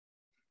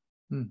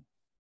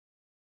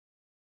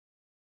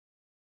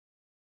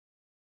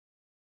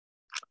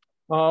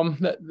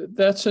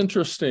 That's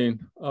interesting.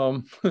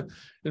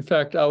 In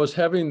fact, I was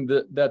having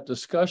that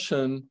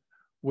discussion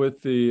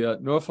with the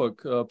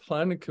Norfolk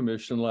Planning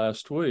Commission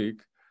last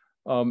week.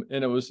 And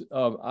it was,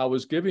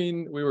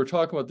 we were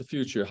talking about the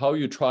future, how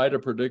you try to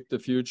predict the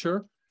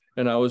future.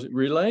 And I was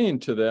relaying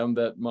to them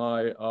that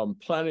my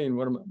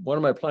one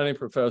of my planning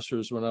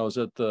professors when I was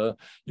at the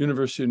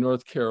University of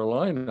North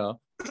Carolina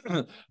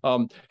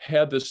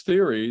had this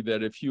theory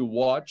that if you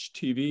watch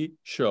TV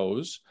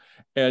shows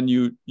and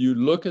you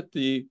look at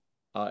the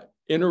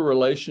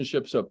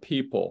interrelationships of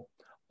people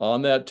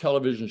on that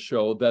television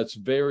show, that's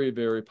very,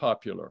 very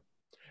popular.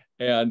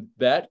 And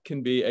that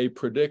can be a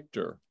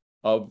predictor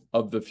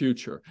of the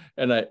future.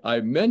 And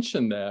I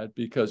mention that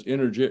because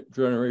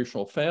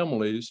intergenerational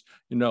families,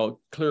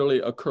 clearly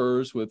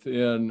occurs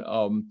within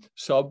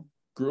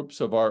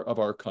subgroups of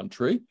our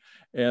country.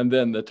 And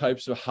then the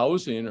types of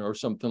housing or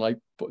something like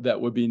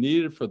that would be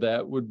needed for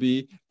that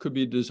could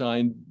be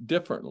designed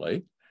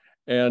differently.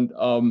 And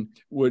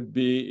would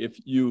be, if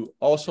you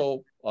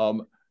also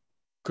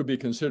could be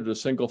considered a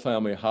single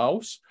family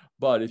house,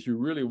 but if you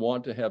really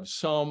want to have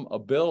some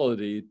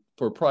ability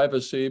for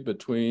privacy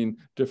between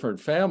different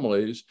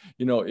families,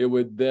 it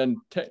would then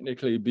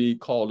technically be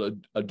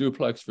called a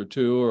duplex for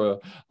two or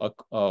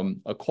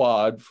a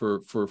quad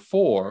for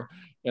four,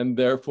 and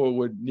therefore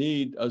would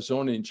need a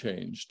zoning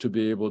change to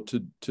be able to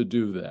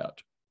do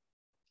that.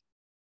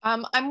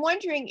 I'm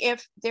wondering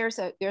if there's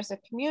a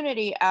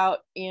community out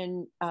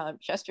in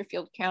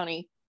Chesterfield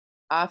County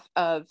off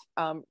of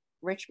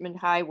Richmond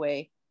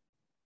Highway,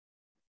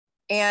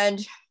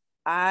 and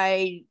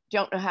I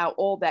don't know how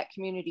old that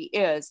community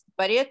is,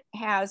 but it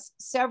has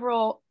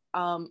several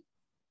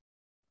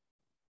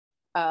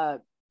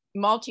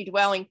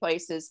multi-dwelling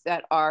places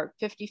that are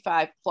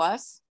 55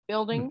 plus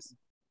buildings,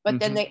 but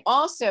then they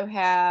also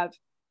have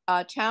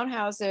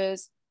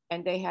townhouses,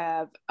 and they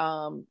have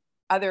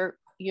other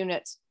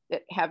units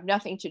that have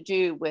nothing to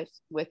do with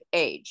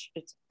age.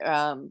 It's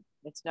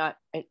not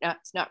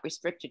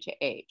restricted to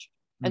age,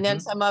 and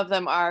then some of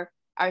them are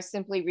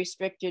simply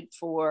restricted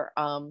for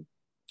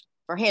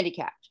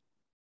handicapped.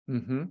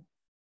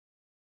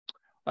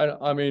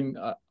 I mean,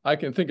 I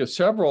can think of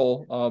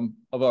several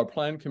of our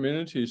planned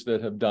communities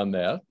that have done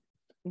that.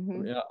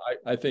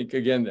 I think,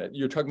 again, that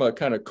you're talking about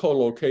kind of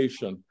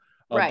co-location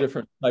of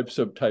different types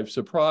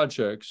of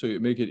projects, so you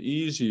make it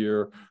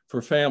easier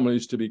for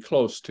families to be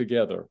close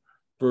together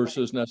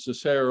versus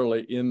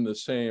necessarily in the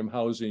same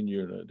housing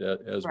unit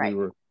as we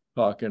were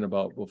talking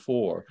about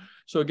before.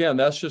 So again,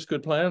 that's just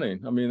good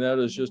planning. I mean, that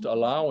is just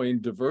allowing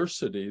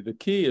diversity. The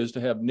key is to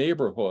have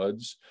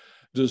neighborhoods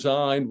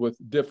designed with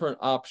different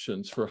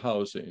options for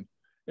housing.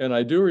 And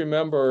I do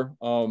remember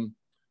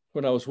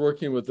when I was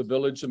working with the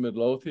village of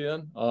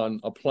Midlothian on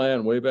a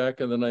plan way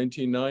back in the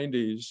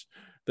 1990s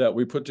that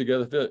we put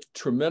together,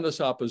 tremendous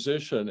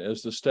opposition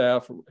as the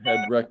staff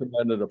had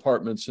recommended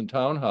apartments and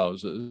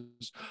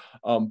townhouses.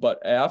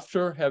 But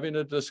after having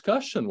a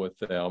discussion with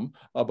them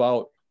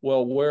about,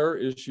 well, where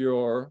is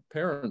your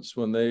parents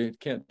when they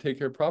can't take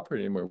care of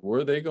property anymore?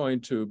 Where are they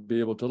going to be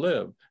able to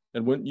live?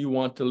 And wouldn't you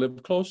want to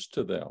live close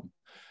to them?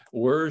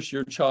 Where's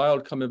your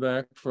child coming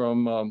back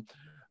from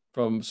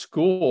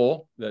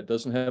school that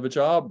doesn't have a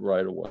job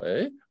right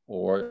away?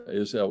 Or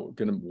is going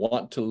to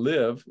want to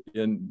live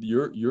in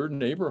your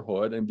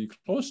neighborhood and be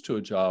close to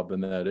a job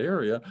in that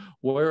area?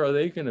 Where are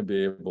they going to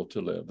be able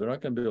to live? They're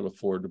not going to be able to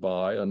afford to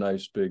buy a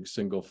nice big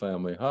single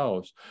family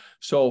house.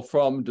 So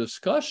from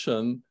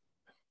discussion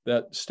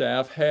that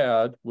staff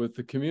had with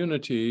the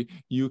community,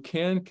 you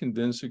can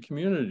convince a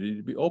community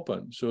to be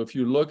open. So if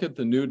you look at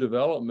the new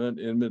development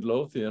in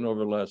Midlothian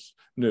over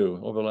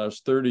the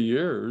last 30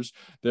 years,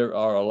 there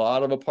are a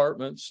lot of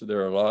apartments,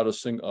 there are a lot of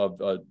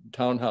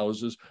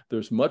townhouses.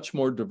 There's much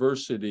more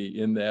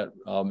diversity in that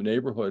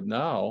neighborhood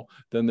now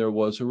than there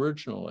was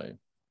originally.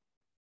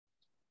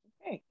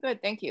 Okay,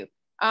 good, thank you.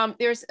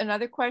 There's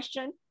another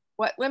question.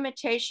 What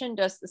limitation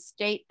does the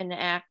state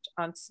enact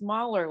on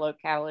smaller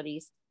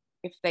localities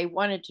if they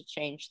wanted to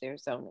change their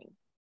zoning?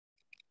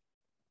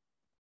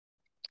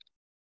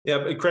 Yeah,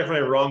 but correct me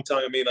if I'm wrong,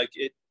 Tom. I mean,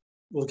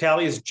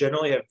 localities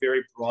generally have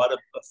very broad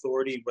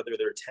authority, whether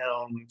they're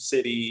town,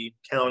 city,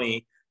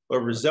 county,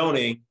 over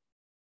zoning.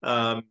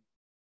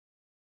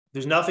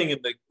 there's nothing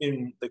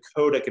in the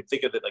code I could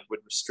think of that like would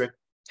restrict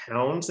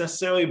towns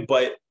necessarily,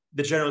 but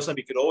the General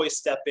Assembly could always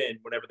step in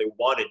whenever they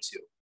wanted to,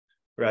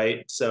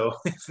 right? So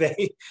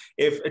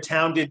if a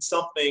town did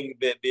something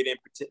that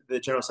the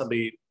General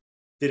Assembly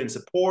didn't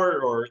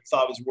support or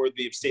thought was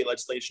worthy of state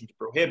legislation to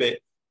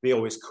prohibit, they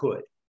always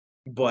could.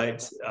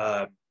 But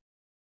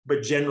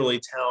generally,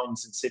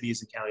 towns and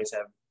cities and counties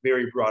have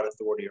very broad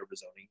authority over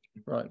zoning.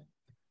 Right.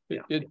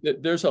 Yeah.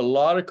 There's a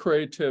lot of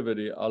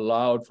creativity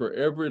allowed for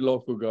every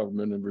local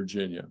government in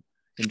Virginia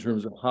in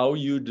terms of how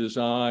you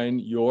design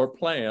your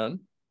plan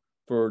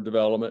for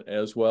development,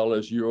 as well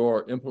as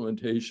your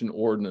implementation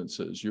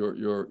ordinances,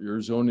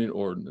 your zoning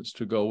ordinance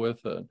to go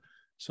with it.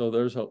 So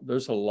there's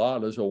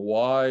a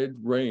wide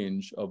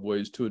range of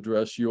ways to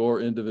address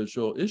your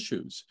individual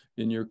issues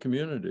in your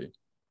community.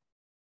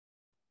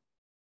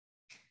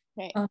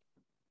 Okay.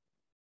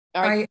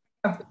 I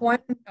have one.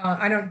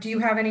 Do you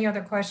have any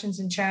other questions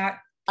in chat,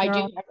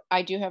 Carol?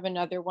 I do have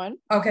another one.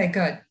 Okay,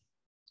 good.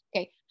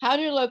 Okay. How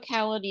do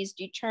localities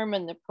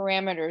determine the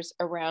parameters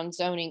around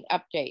zoning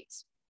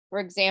updates? For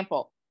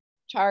example,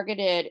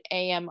 targeted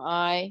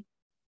AMI,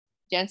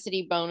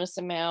 density bonus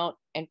amount,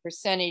 and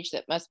percentage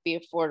that must be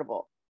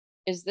affordable.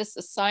 Is this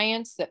a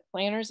science that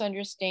planners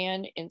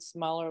understand in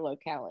smaller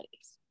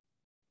localities?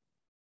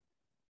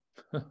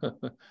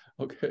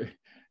 Okay.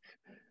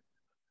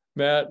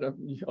 Matt,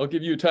 I'll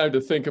give you time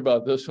to think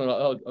about this one.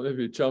 I'll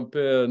maybe jump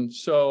in.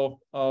 So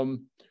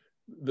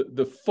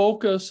the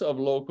focus of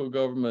local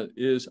government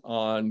is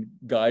on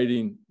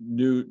guiding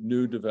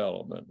new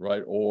development,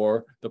 right?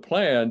 Or the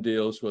plan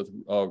deals with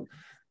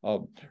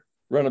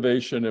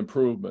renovation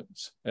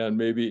improvements, and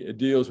maybe it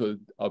deals with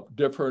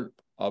different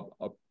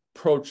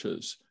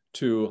approaches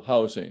to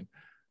housing.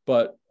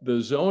 But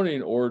the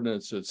zoning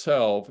ordinance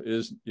itself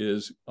is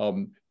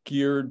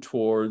geared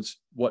towards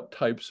what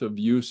types of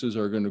uses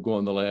are going to go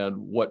on the land,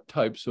 what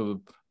types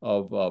of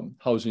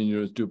housing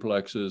units,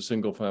 duplexes,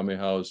 single family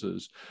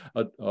houses,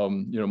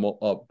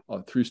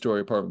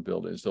 three-story apartment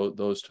buildings,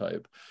 those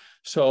type.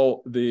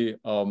 So the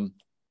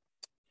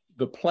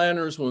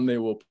planners, when they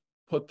will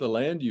put the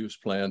land use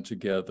plan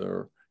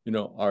together,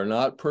 are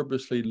not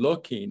purposely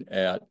looking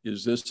at,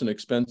 is this an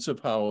expensive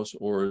house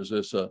or is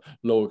this a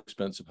low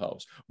expensive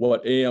house?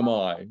 What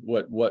AMI,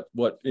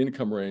 what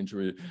income range?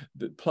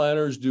 The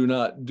planners do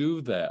not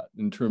do that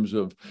in terms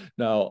of,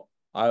 now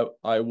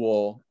I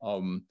will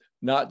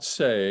not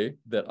say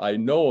that I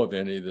know of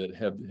any that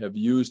have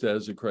used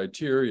as a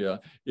criteria.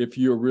 If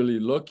you're really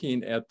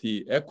looking at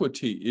the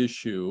equity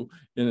issue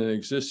in an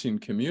existing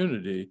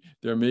community,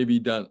 there may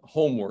be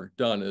homework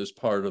done as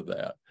part of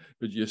that.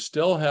 But you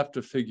still have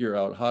to figure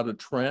out how to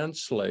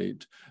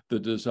translate the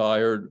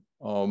desired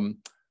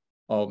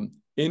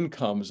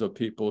incomes of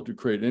people to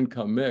create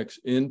income mix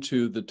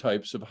into the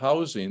types of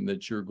housing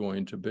that you're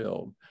going to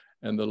build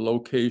and the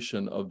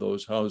location of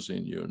those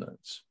housing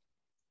units.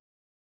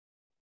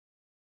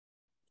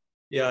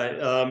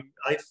 Yeah,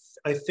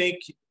 I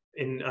think,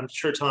 and I'm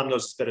sure Tom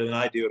knows this better than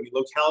I do, I mean,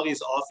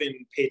 localities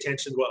often pay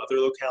attention to what other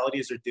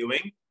localities are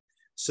doing.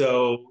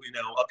 So,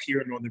 up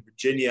here in Northern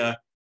Virginia,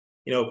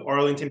 if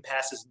Arlington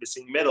passes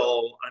missing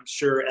middle, I'm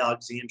sure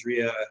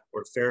Alexandria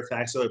or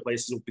Fairfax, other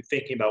places will be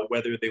thinking about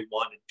whether they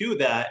want to do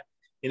that.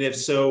 And if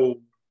so,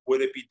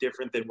 would it be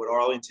different than what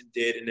Arlington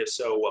did? And if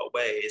so, what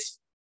ways?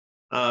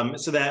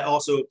 So that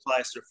also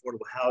applies to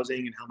affordable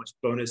housing and how much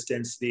bonus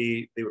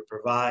density they would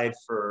provide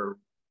for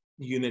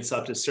units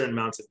up to certain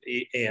amounts of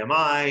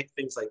AMI,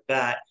 things like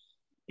that.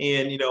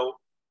 And,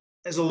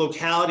 as a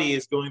locality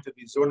is going through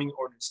these zoning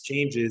ordinance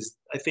changes,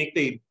 I think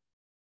they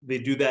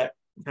do that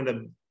kind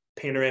of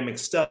panoramic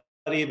study.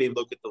 They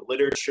look at the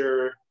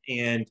literature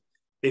and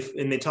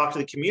they talk to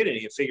the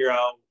community and figure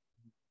out,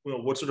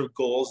 what sort of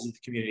goals does the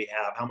community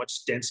have? How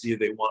much density do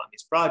they want in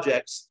these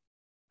projects?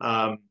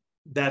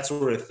 That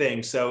sort of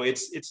thing. So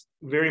it's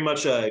very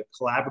much a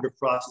collaborative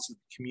process with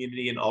the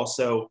community and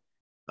also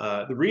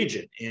the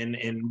region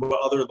and what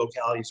other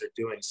localities are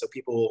doing. So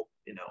people,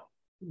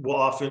 will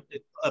often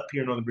up here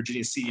in Northern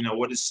Virginia see,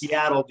 what is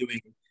Seattle doing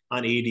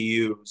on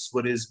ADUs?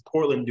 What is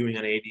Portland doing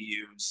on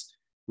ADUs?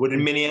 What did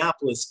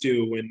Minneapolis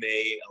do when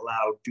they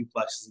allowed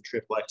duplexes and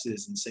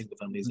triplexes and single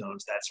family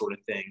zones, that sort of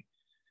thing.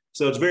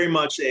 So it's very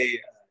much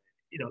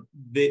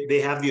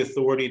they have the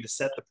authority to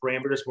set the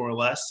parameters more or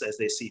less as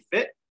they see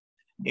fit.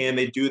 And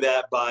they do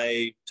that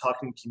by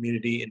talking to the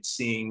community and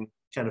seeing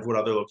kind of what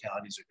other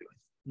localities are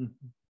doing.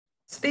 Mm-hmm.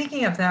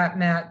 Speaking of that,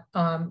 Matt,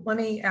 let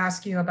me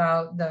ask you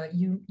about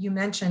you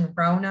mentioned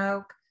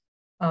Roanoke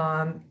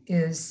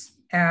is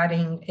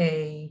adding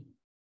a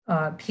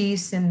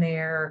piece in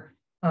their,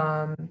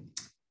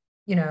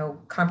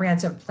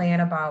 comprehensive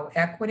plan about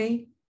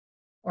equity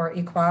or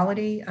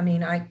equality. I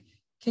mean,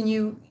 do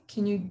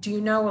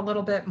you know a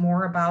little bit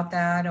more about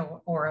that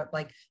or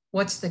like,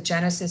 what's the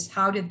genesis?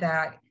 How did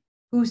that,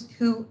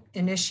 who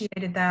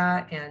initiated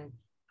that and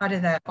how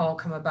did that all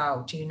come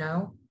about? Do you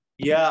know?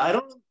 Yeah, I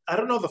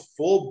don't know the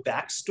full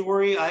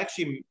backstory. I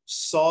actually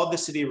saw the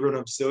city of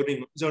Roanoke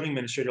zoning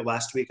administrator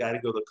last week. I had to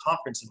go to the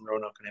conference in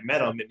Roanoke and I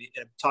met him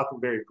and talked to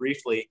him very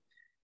briefly.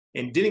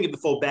 and didn't get the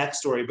full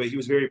backstory, but he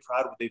was very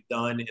proud of what they've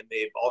done. And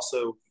they've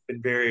also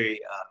been very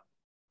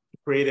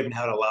creative in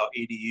how to allow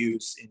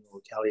ADUs in the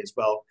locality as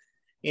well.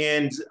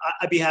 And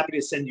I'd be happy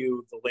to send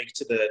you the link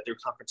to their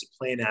comprehensive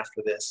plan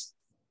after this.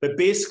 But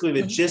basically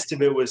the gist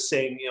of it was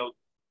saying, you know,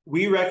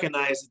 we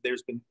recognize that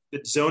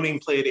that zoning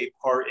played a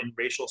part in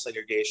racial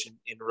segregation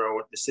in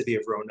the city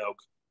of Roanoke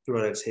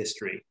throughout its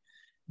history.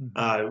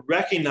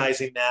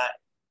 Recognizing that,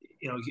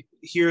 you know,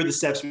 here are the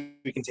steps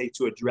we can take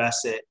to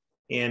address it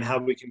and how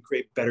we can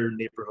create better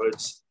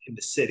neighborhoods in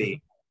the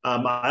city.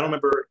 I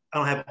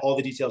don't have all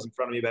the details in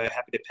front of me, but I'm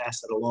happy to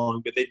pass that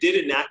along. But they did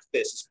enact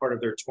this as part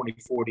of their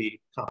 2040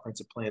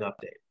 comprehensive plan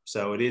update.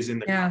 So it is in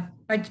the— Yeah,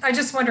 I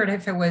just wondered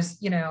if it was,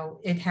 you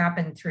know, it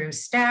happened through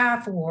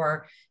staff,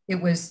 or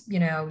it was, you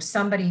know,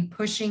 somebody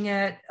pushing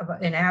it,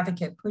 an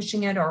advocate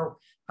pushing it, or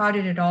how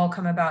did it all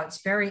come about?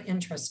 It's very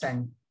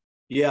interesting.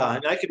 Yeah,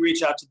 and I could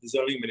reach out to the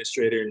zoning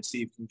administrator and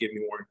see if he can give me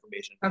more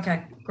information.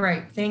 Okay,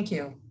 great. Thank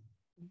you.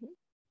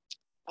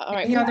 All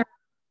right. Any other?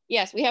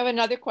 Yes, we have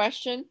another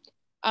question.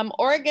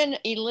 Oregon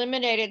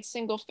eliminated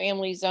single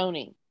family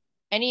zoning.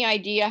 Any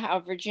idea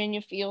how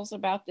Virginia feels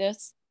about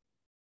this?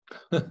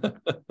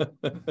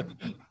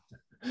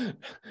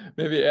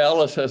 Maybe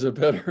Alice has a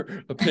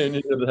better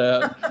opinion of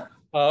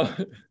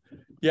that.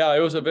 Yeah, it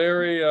was a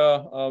very,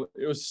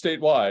 it was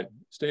statewide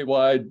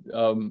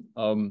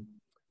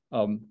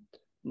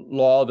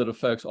law that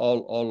affects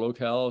all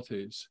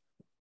localities.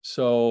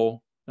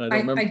 So I don't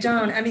remember. I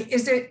don't. I mean,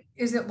 is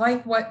it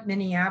like what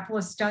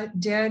Minneapolis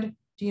did?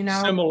 Do you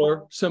know?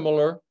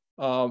 Similar.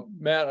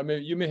 Matt, I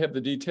mean, you may have the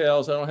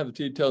details. I don't have the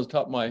details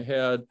top of my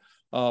head.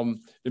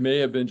 It may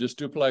have been just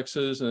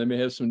duplexes, and they may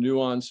have some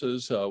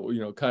nuances, you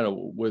know, kind of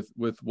with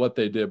what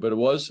they did. But it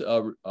was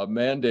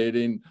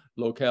mandating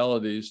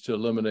localities to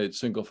eliminate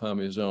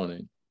single-family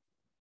zoning.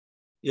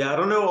 Yeah, I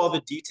don't know all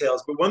the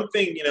details, but one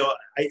thing, you know,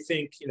 I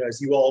think, you know, as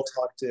you all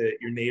talk to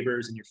your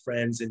neighbors and your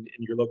friends and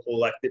your local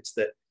electeds,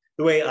 that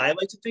the way I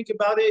like to think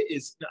about it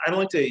is, I don't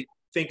like to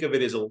think of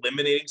it as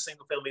eliminating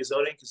single-family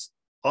zoning, because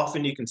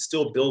often you can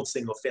still build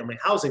single-family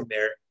housing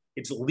there.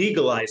 It's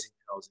legalizing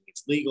housing.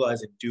 It's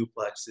legalizing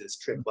duplexes,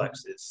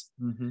 triplexes,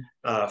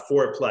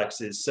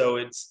 fourplexes. So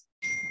it's,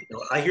 you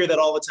know, I hear that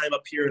all the time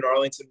up here in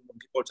Arlington when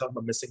people are talking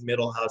about missing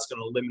middle, how it's going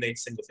to eliminate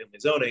single-family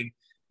zoning.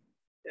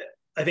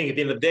 I think at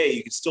the end of the day,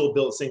 you can still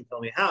build a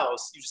single-family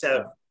house. You just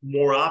have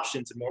more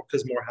options and more,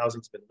 because more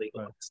housing's been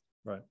legalized.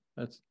 Right.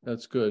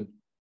 That's good.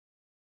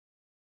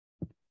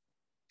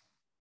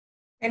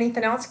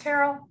 Anything else,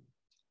 Carol?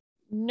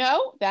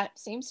 No, that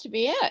seems to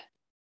be it.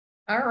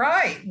 All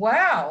right.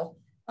 Wow.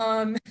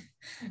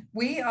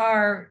 We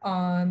are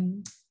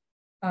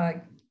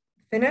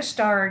finished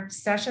our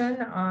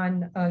session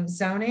on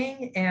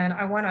zoning, and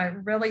I want to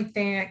really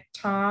thank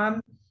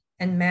Tom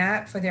and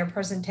Matt for their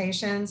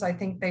presentations. I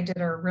think they did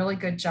a really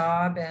good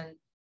job, and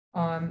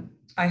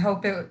I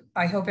hope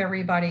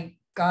everybody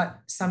got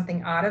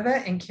something out of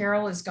it. And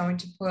Carol is going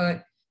to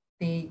put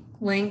the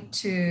link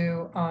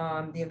to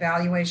the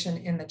evaluation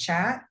in the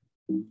chat.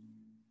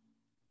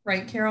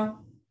 Right, Carol?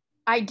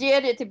 I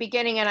did at the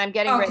beginning, and I'm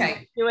getting ready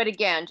to do it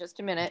again. Just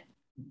a minute.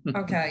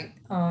 Okay.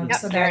 Yep,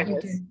 so that you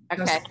can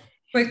just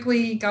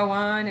quickly go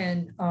on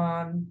and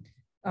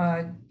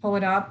pull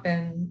it up,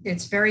 and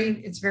it's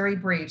very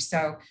brief.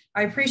 So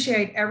I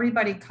appreciate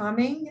everybody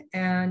coming,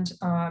 and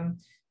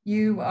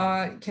you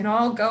can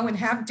all go and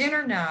have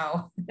dinner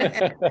now.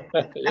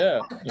 Yeah.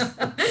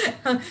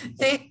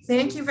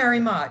 Thank you very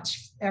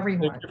much,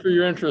 everyone. Thank you for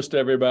your interest,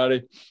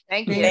 everybody.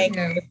 Thank you. Thank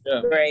you.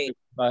 Yeah. Great.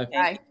 Bye.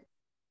 Bye.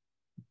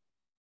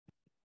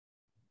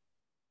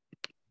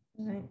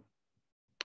 All right.